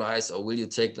take down lies, or will you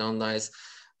take down lies?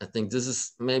 I think this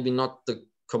is maybe not the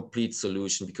complete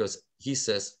solution, because he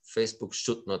says Facebook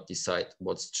should not decide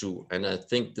what's true. And I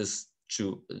think this is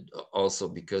true also,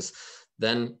 because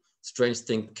then strange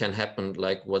things can happen,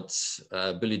 like what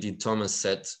Billie Jean Thomas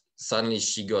said. Suddenly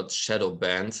she got shadow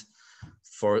banned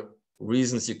for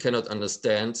reasons you cannot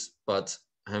understand, but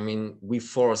I mean, we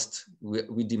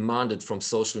demanded from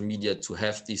social media to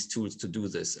have these tools to do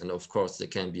this. And of course they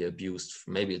can be abused.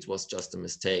 Maybe it was just a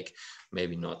mistake,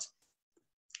 maybe not.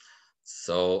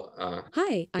 So,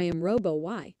 hi, I am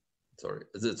ROBOY. Sorry.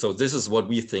 So this is what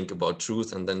we think about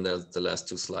truth. And then there's the last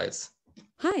two slides.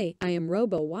 Hi, I am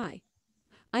ROBOY.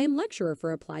 I am lecturer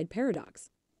for Applied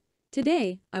Paradox.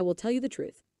 Today, I will tell you the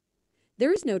truth.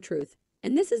 There is no truth,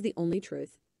 and this is the only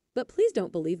truth. But please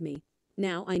don't believe me.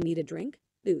 Now I need a drink.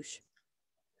 Boosh.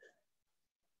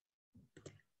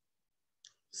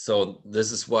 So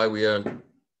this is why we are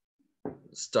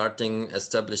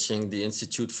establishing the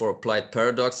Institute for Applied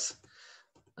Paradox,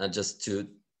 just to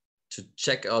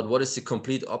check out what is the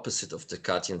complete opposite of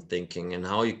Descartesian thinking, and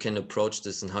how you can approach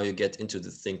this, and how you get into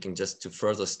the thinking, just to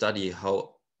further study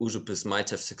how Užupis might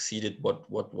have succeeded, what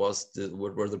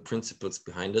were the principles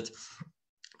behind it.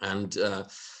 And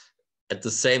at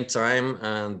the same time,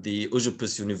 the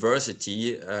Užupis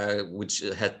University, which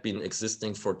had been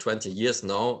existing for 20 years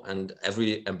now, and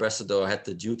every ambassador had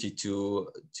the duty to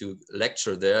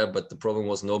lecture there, but the problem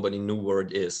was nobody knew where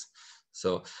it is.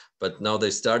 So, but now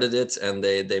they started it, and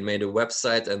they made a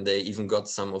website, and they even got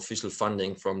some official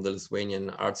funding from the Lithuanian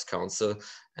Arts Council.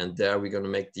 And there we're going to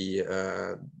make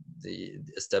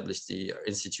establish the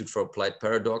Institute for Applied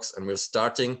Paradox. And we're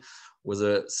starting with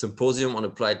a symposium on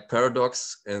applied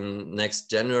paradox in next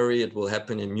January. It will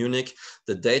happen in Munich.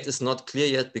 The date is not clear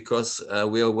yet, because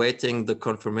we are waiting the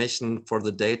confirmation for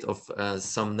the date of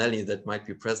some Nelly that might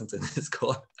be present in this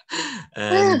call.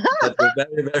 And but we're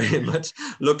very, very much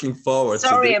looking forward.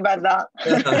 Sorry about that.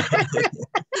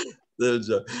 Little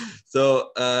joke.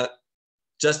 So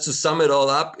just to sum it all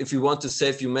up, if you want to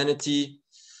save humanity,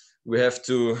 we have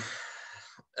to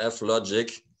have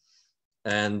logic.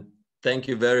 And thank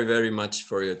you very, very much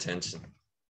for your attention.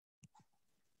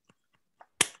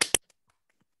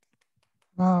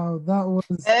 Wow, that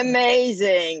was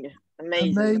amazing.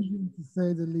 Amazing. Amazing to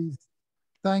say the least.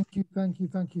 Thank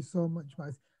you so much,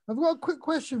 Max. I've got a quick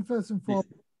question first and foremost,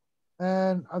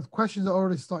 and questions are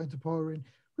already starting to pour in.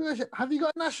 Have you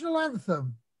got a national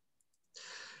anthem?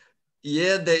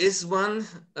 Yeah, there is one.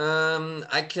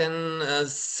 I can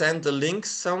send a link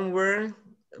somewhere,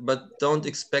 but don't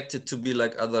expect it to be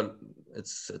like other.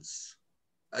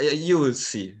 You will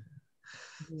see.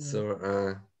 Yeah.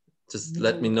 So just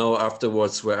let me know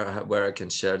afterwards where I can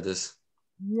share this.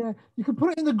 Yeah, you can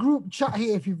put it in the group chat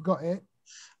here if you've got it.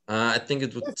 I think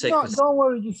it would take. Don't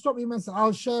worry, just drop me a message.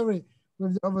 I'll share it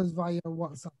with the others via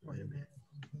WhatsApp.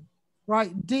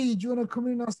 Right, Dee, do you want to come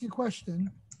in and ask your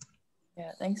question?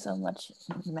 Yeah, thanks so much,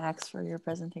 Max, for your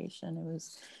presentation. It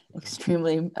was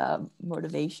extremely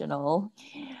motivational.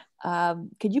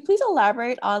 Could you please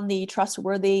elaborate on the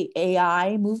trustworthy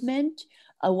AI movement?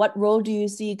 What role do you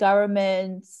see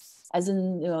governments, as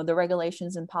in the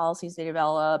regulations and policies they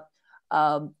develop,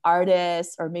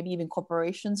 artists, or maybe even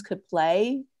corporations could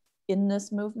play in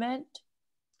this movement?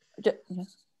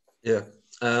 Yeah.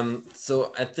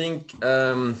 So I think,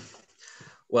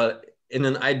 well, in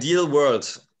an ideal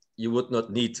world, you would not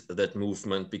need that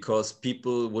movement because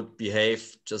people would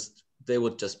behave they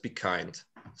would just be kind.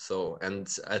 So, and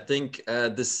I think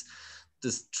this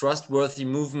trustworthy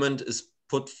movement is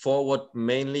put forward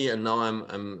mainly, and now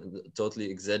I'm totally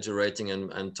exaggerating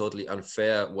and totally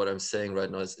unfair what I'm saying right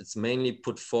now. It's mainly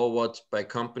put forward by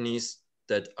companies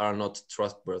that are not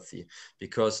trustworthy,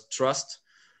 because trust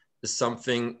is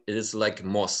something, it is like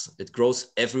moss. It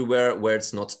grows everywhere where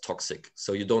it's not toxic.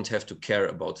 So you don't have to care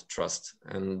about trust.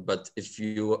 But if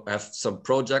you have some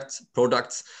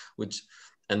products, which,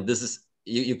 and this is,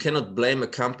 you cannot blame a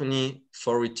company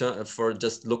for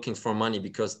just looking for money,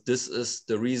 because this is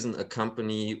the reason a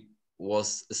company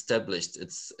was established.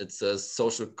 It's a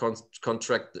social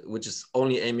contract which is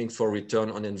only aiming for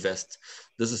return on invest.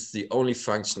 This is the only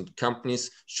function. Companies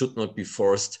should not be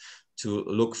forced to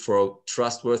look for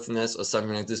trustworthiness or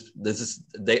something like this. This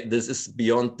is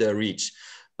beyond their reach.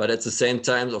 But at the same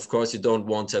time, of course, you don't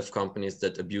want to have companies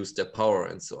that abuse their power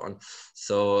and so on.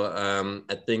 So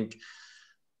I think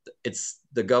it's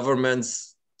the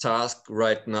government's task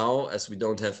right now, as we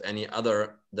don't have any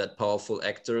other that powerful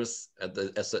actors,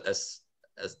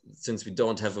 since we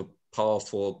don't have a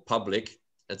powerful public,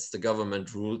 it's the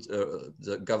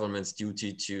government's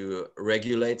duty to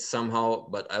regulate somehow.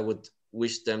 But I would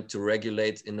wish them to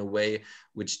regulate in a way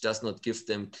which does not give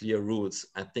them clear rules.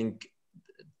 I think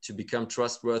to become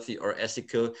trustworthy or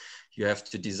ethical, you have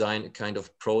to design a kind of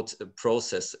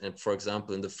process, and for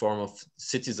example, in the form of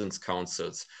citizens'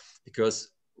 councils,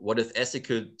 because what is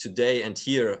ethical today and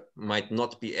here might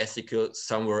not be ethical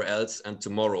somewhere else and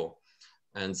tomorrow.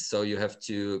 And so you have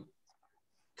to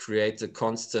create a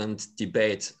constant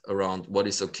debate around what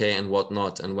is okay and what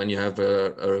not. And when you have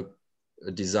an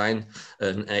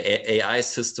AI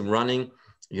system running,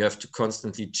 you have to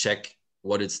constantly check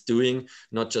what it's doing,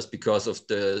 not just because of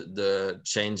the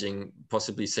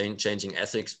possibly changing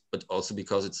ethics, but also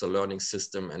because it's a learning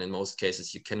system. And in most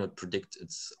cases, you cannot predict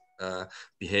its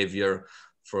behavior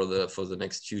for the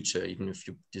next future, even if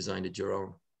you designed it your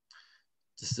own.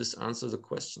 Does this answer the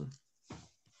question?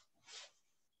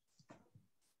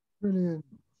 Brilliant.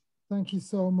 Thank you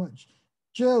so much.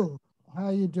 Jill, how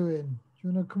are you doing? Do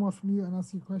you want to come off mute and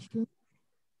ask your question?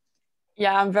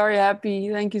 Yeah, I'm very happy.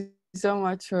 Thank you so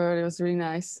much. It was really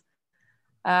nice.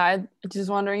 I just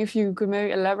wondering if you could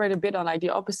maybe elaborate a bit on like the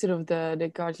opposite of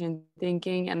the Guardian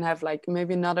thinking, and have like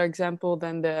maybe another example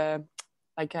than the,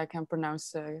 like I can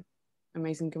pronounce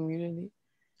amazing community.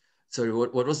 Sorry,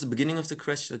 what was the beginning of the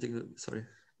question? I think, sorry.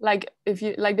 Like if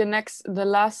you like the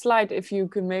last slide, if you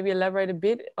could maybe elaborate a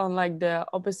bit on like the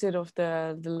opposite of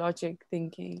the logic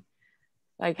thinking,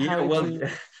 like how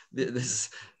this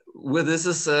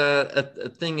is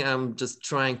a thing I'm just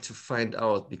trying to find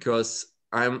out, because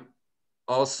I'm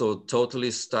also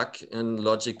totally stuck in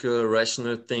logical,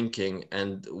 rational thinking.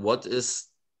 And what is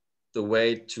the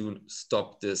way to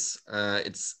stop this?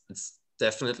 It's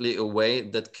definitely a way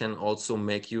that can also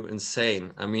make you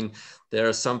insane. I mean, there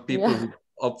are some people who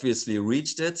obviously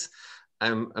reached it.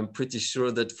 I'm pretty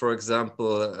sure that, for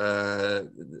example,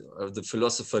 the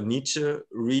philosopher Nietzsche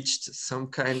reached some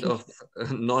kind of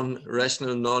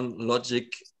non-rational,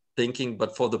 non-logic thinking,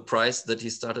 but for the price that he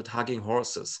started hugging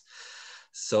horses.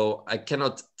 So I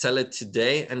cannot tell it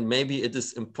today, and maybe it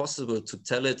is impossible to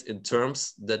tell it in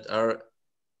terms that are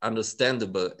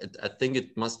understandable. I think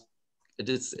it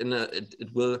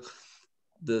will,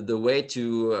 the way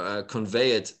to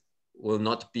convey it will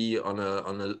not be on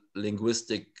a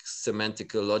linguistic,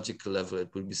 semantical, logical level.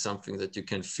 It will be something that you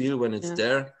can feel when it's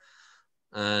there.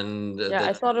 And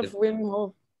I thought of Wim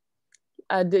Hof.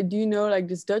 do you know like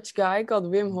this Dutch guy called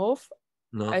Wim Hof?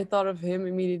 No. I thought of him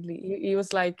immediately. He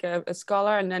was like a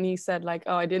scholar, and then he said like,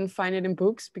 oh, I didn't find it in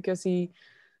books because he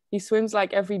swims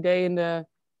like every day in the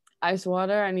ice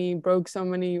water, and he broke so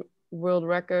many world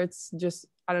records. Just,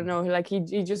 I don't know, like he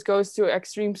just goes to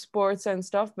extreme sports and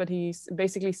stuff, but he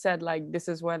basically said like, this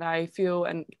is when I feel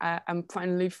and I'm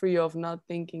finally free of not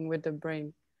thinking with the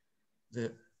brain. Yeah.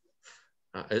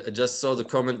 I just saw the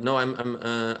comment. No,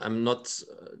 I'm not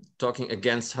talking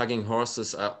against hugging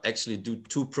horses. I actually do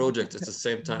 2 projects at the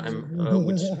same time,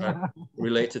 which are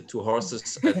related to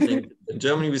horses. I think in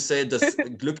Germany we say, das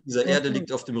Glück dieser Erde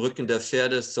liegt auf dem Rücken der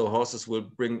Pferde. So horses will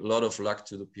bring a lot of luck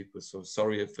to the people. So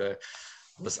sorry if I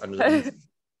was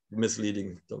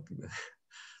misleading talking.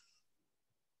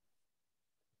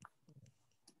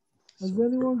 Has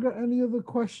anyone got any other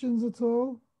questions at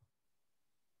all?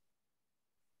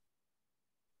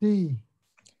 D.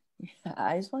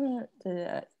 I just wanted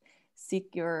to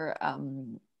seek your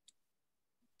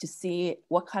to see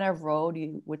what kind of role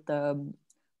would the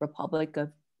Republic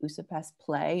of Užupis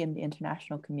play in the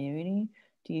international community.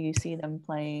 Do you see them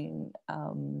playing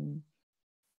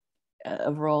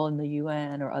a role in the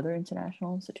UN or other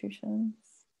international institutions?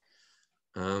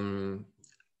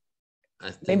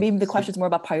 I think maybe the question is more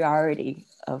about priority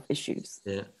of issues.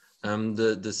 Yeah,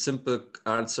 the simple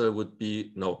answer would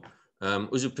be no.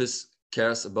 Užupis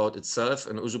cares about itself,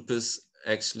 and Užupis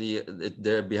actually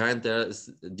behind there is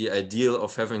the ideal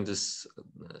of having this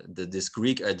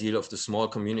Greek ideal of the small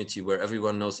community where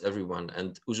everyone knows everyone.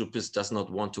 And Užupis does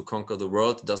not want to conquer the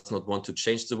world, does not want to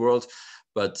change the world,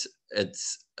 but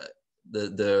it's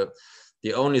the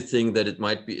only thing that it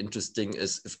might be interesting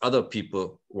is if other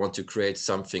people want to create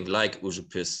something like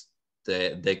Užupis,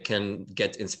 they can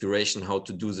get inspiration how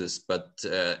to do this. But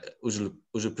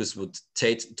Užupis would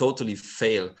totally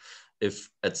fail if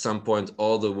at some point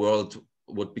all the world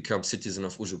would become citizen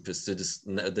of Užupis.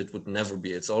 That would never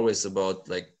be. It's always about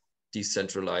like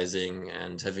decentralizing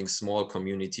and having small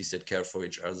communities that care for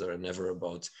each other, and never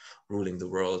about ruling the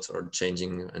world or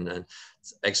changing. And then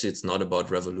it's not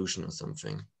about revolution or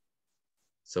something.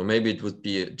 So maybe it would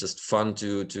be just fun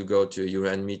to go to a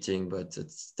UN meeting, but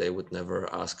they would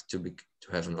never ask to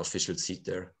have an official seat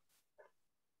there.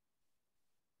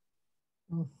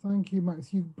 Well, thank you,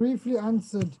 Max. You briefly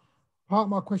answered part of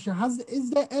my question. Is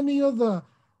there any other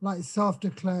like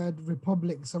self-declared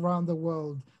republics around the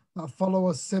world that follow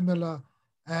a similar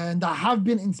and that have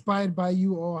been inspired by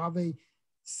you or have a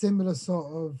similar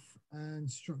sort of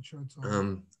structure at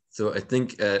all? So I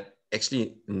think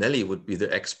actually Nelly would be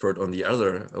the expert on the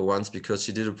other ones because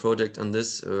she did a project on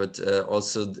this. But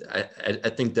also I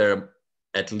think there are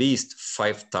at least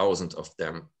 5,000 of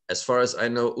them. As far as I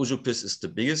know, Užupis is the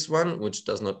biggest one, which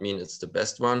does not mean it's the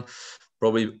best one.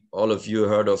 Probably all of you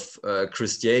heard of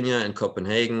Christiania in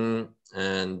Copenhagen,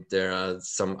 and there are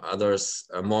some others.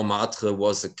 Montmartre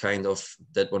was a kind of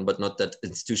that one, but not that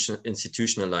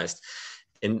institutionalized.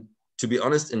 And to be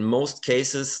honest, in most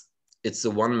cases, it's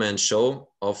a one-man show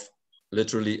of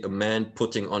literally a man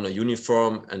putting on a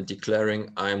uniform and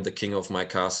declaring, I'm the king of my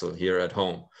castle here at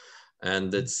home.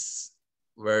 And it's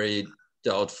very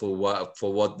doubtful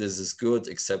for what this is good,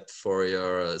 except for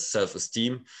your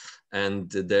self-esteem.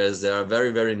 And there are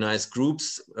very, very nice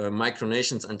groups,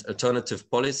 micronations and alternative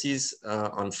policies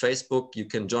on Facebook. You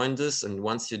can join this. And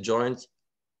once you join,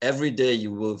 every day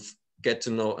you will get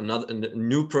to know a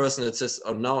new person that says,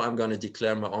 oh, now I'm going to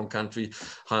declare my own country,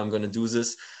 how I'm going to do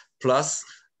this. Plus,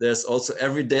 there's also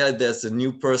every day there's a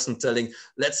new person telling,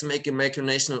 let's make a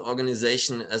micronational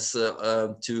organization as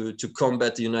to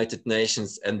combat the United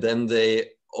Nations. And then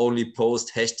they only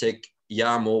post hashtag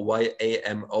YAMO,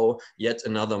 YAMO, yet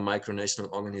another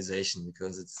micronational organization,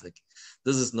 because it's like,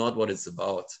 this is not what it's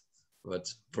about.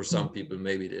 But for some people,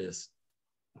 maybe it is.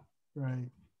 Right.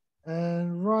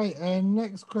 And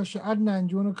next question, Adnan,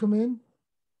 do you want to come in?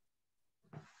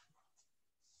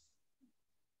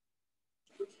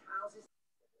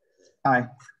 Hi.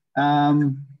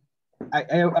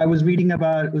 I was reading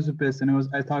about Užupis, and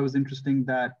I thought it was interesting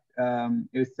that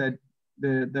it said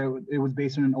it was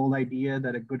based on an old idea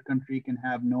that a good country can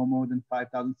have no more than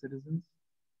 5,000 citizens.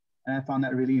 And I found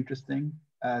that really interesting,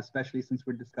 especially since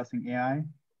we're discussing AI.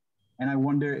 And I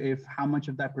wonder if how much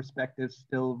of that perspective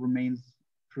still remains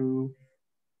true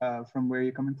from where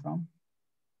you're coming from.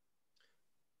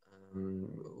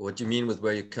 What do you mean with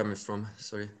where you're coming from?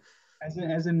 Sorry. As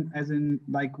in,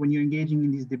 like when you're engaging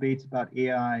in these debates about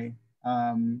AI,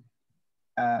 and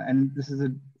this is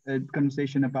a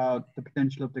conversation about the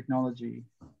potential of technology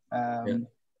to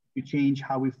change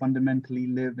how we fundamentally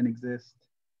live and exist.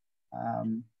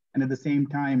 And at the same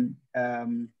time,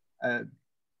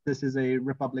 this is a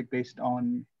republic based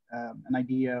on an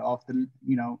idea of the,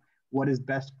 you know, what is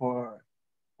best for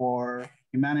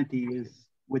humanity is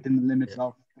within the limits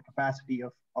of the capacity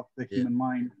of the human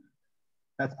mind.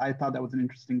 I thought that was an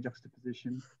interesting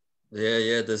juxtaposition.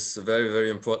 Yeah, that's a very, very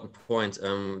important point.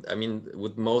 I mean,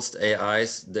 with most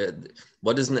AIs,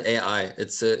 what is an AI?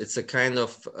 It's a kind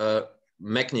of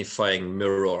magnifying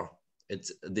mirror.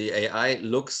 The AI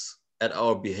looks at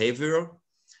our behavior.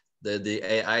 The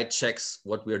AI checks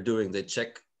what we're doing. They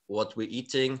check what we're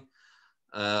eating,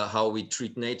 how we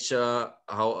treat nature,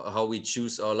 how we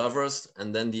choose our lovers,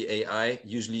 and then the AI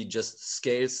usually just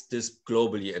scales this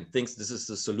globally and thinks this is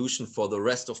the solution for the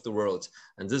rest of the world.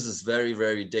 And this is very,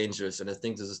 very dangerous. And I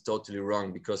think this is totally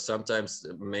wrong, because sometimes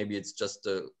maybe it's just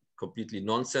a completely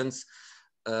nonsense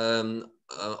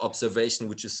observation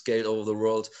which is scaled over the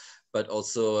world, but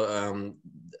also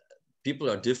people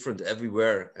are different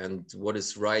everywhere, and what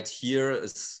is right here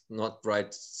is not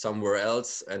right somewhere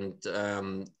else. And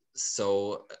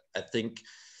so I think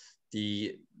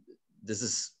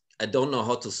I don't know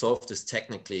how to solve this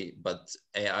technically, but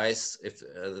AIs, if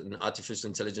an artificial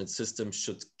intelligence system,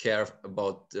 should care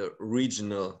about the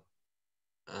regional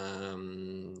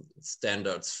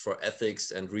standards for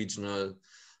ethics and regional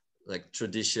like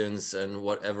traditions and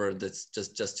whatever. That's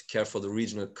just to care for the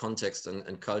regional context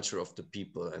and culture of the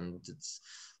people. And it's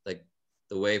like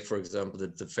the way, for example,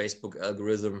 that the Facebook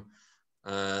algorithm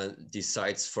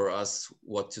decides for us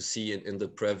what to see in the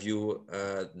preview.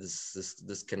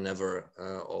 This can never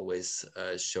always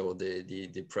show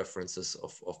the preferences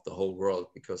of the whole world,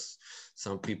 because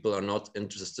some people are not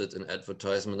interested in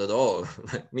advertisement at all,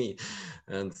 like me.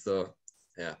 And so,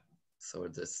 yeah. So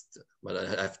this, but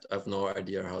I have no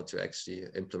idea how to actually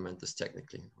implement this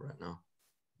technically right now.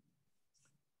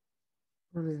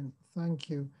 Brilliant, thank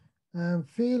you.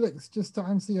 Felix, just to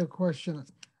answer your question,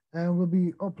 we'll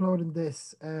be uploading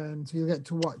this, and so you'll get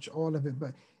to watch all of it.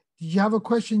 But did you have a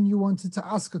question you wanted to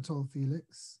ask at all,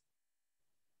 Felix?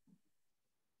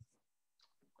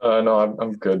 No,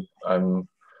 I'm good. I'm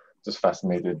just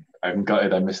fascinated. I'm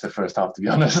gutted I missed the first half, to be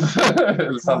honest.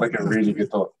 It sounded like a really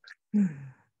good talk.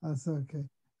 That's okay.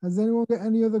 Has anyone got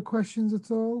any other questions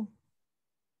at all?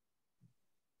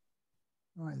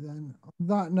 All right, then. On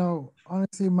that note,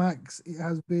 honestly, Max, it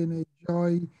has been a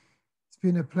joy. It's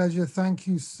been a pleasure. Thank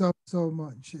you so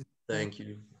much. Thank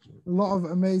you. A lot of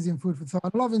amazing food for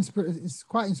thought. A lot of it's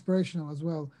quite inspirational as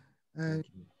well. And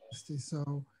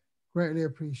so greatly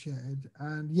appreciated.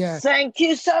 And yeah. Thank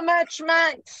you so much,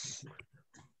 Max.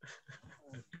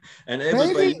 And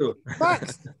everybody,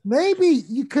 Max, maybe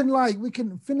you can we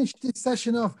can finish this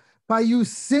session off by you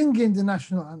singing the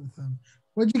national anthem.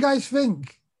 What do you guys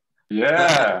think?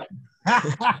 Yeah.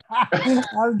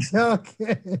 I'm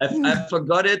joking. I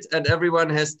forgot it, and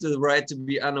everyone has the right to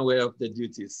be unaware of their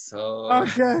duties. So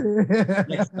okay.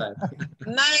 Next time.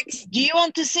 Max, do you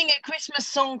want to sing a Christmas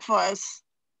song for us?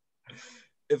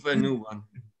 If I knew one,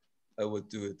 I would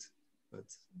do it. But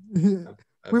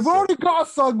we've already got a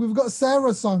song. We've got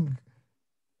Sarah's song.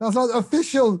 That's like the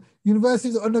official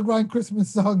University's Underground Christmas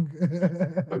song.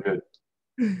 Okay.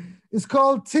 It's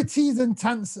called Titties and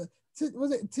Tants.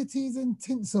 Was it Titties and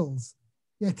Tinsels?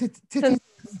 Yeah, Titties and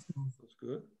Tinsels. That's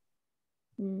good.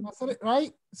 I said it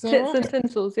right, Sarah? Tits and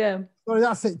Tinsels, yeah. Sorry,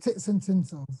 that's it. Tits and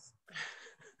Tinsels.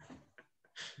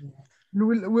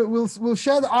 We'll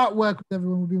share the artwork with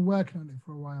everyone. We've been working on it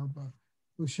for a while, but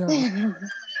we'll share it.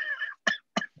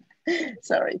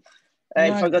 Sorry,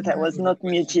 I forgot I was not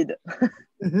muted.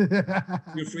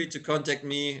 Feel free to contact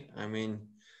me. I mean,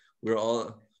 we're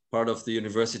all part of the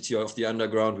University of the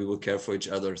Underground. We will care for each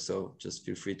other. So just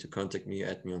feel free to contact me,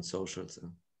 add me on socials.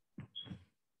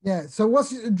 Yeah. So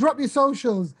drop your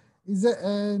socials. Is it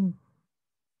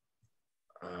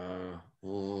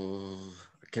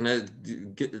can I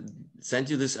send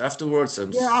you this afterwards?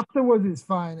 Yeah, afterwards it's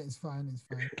fine. It's fine.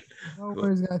 No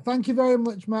worries, guys. Thank you very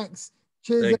much, Max.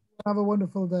 Cheers. Have a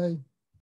wonderful day.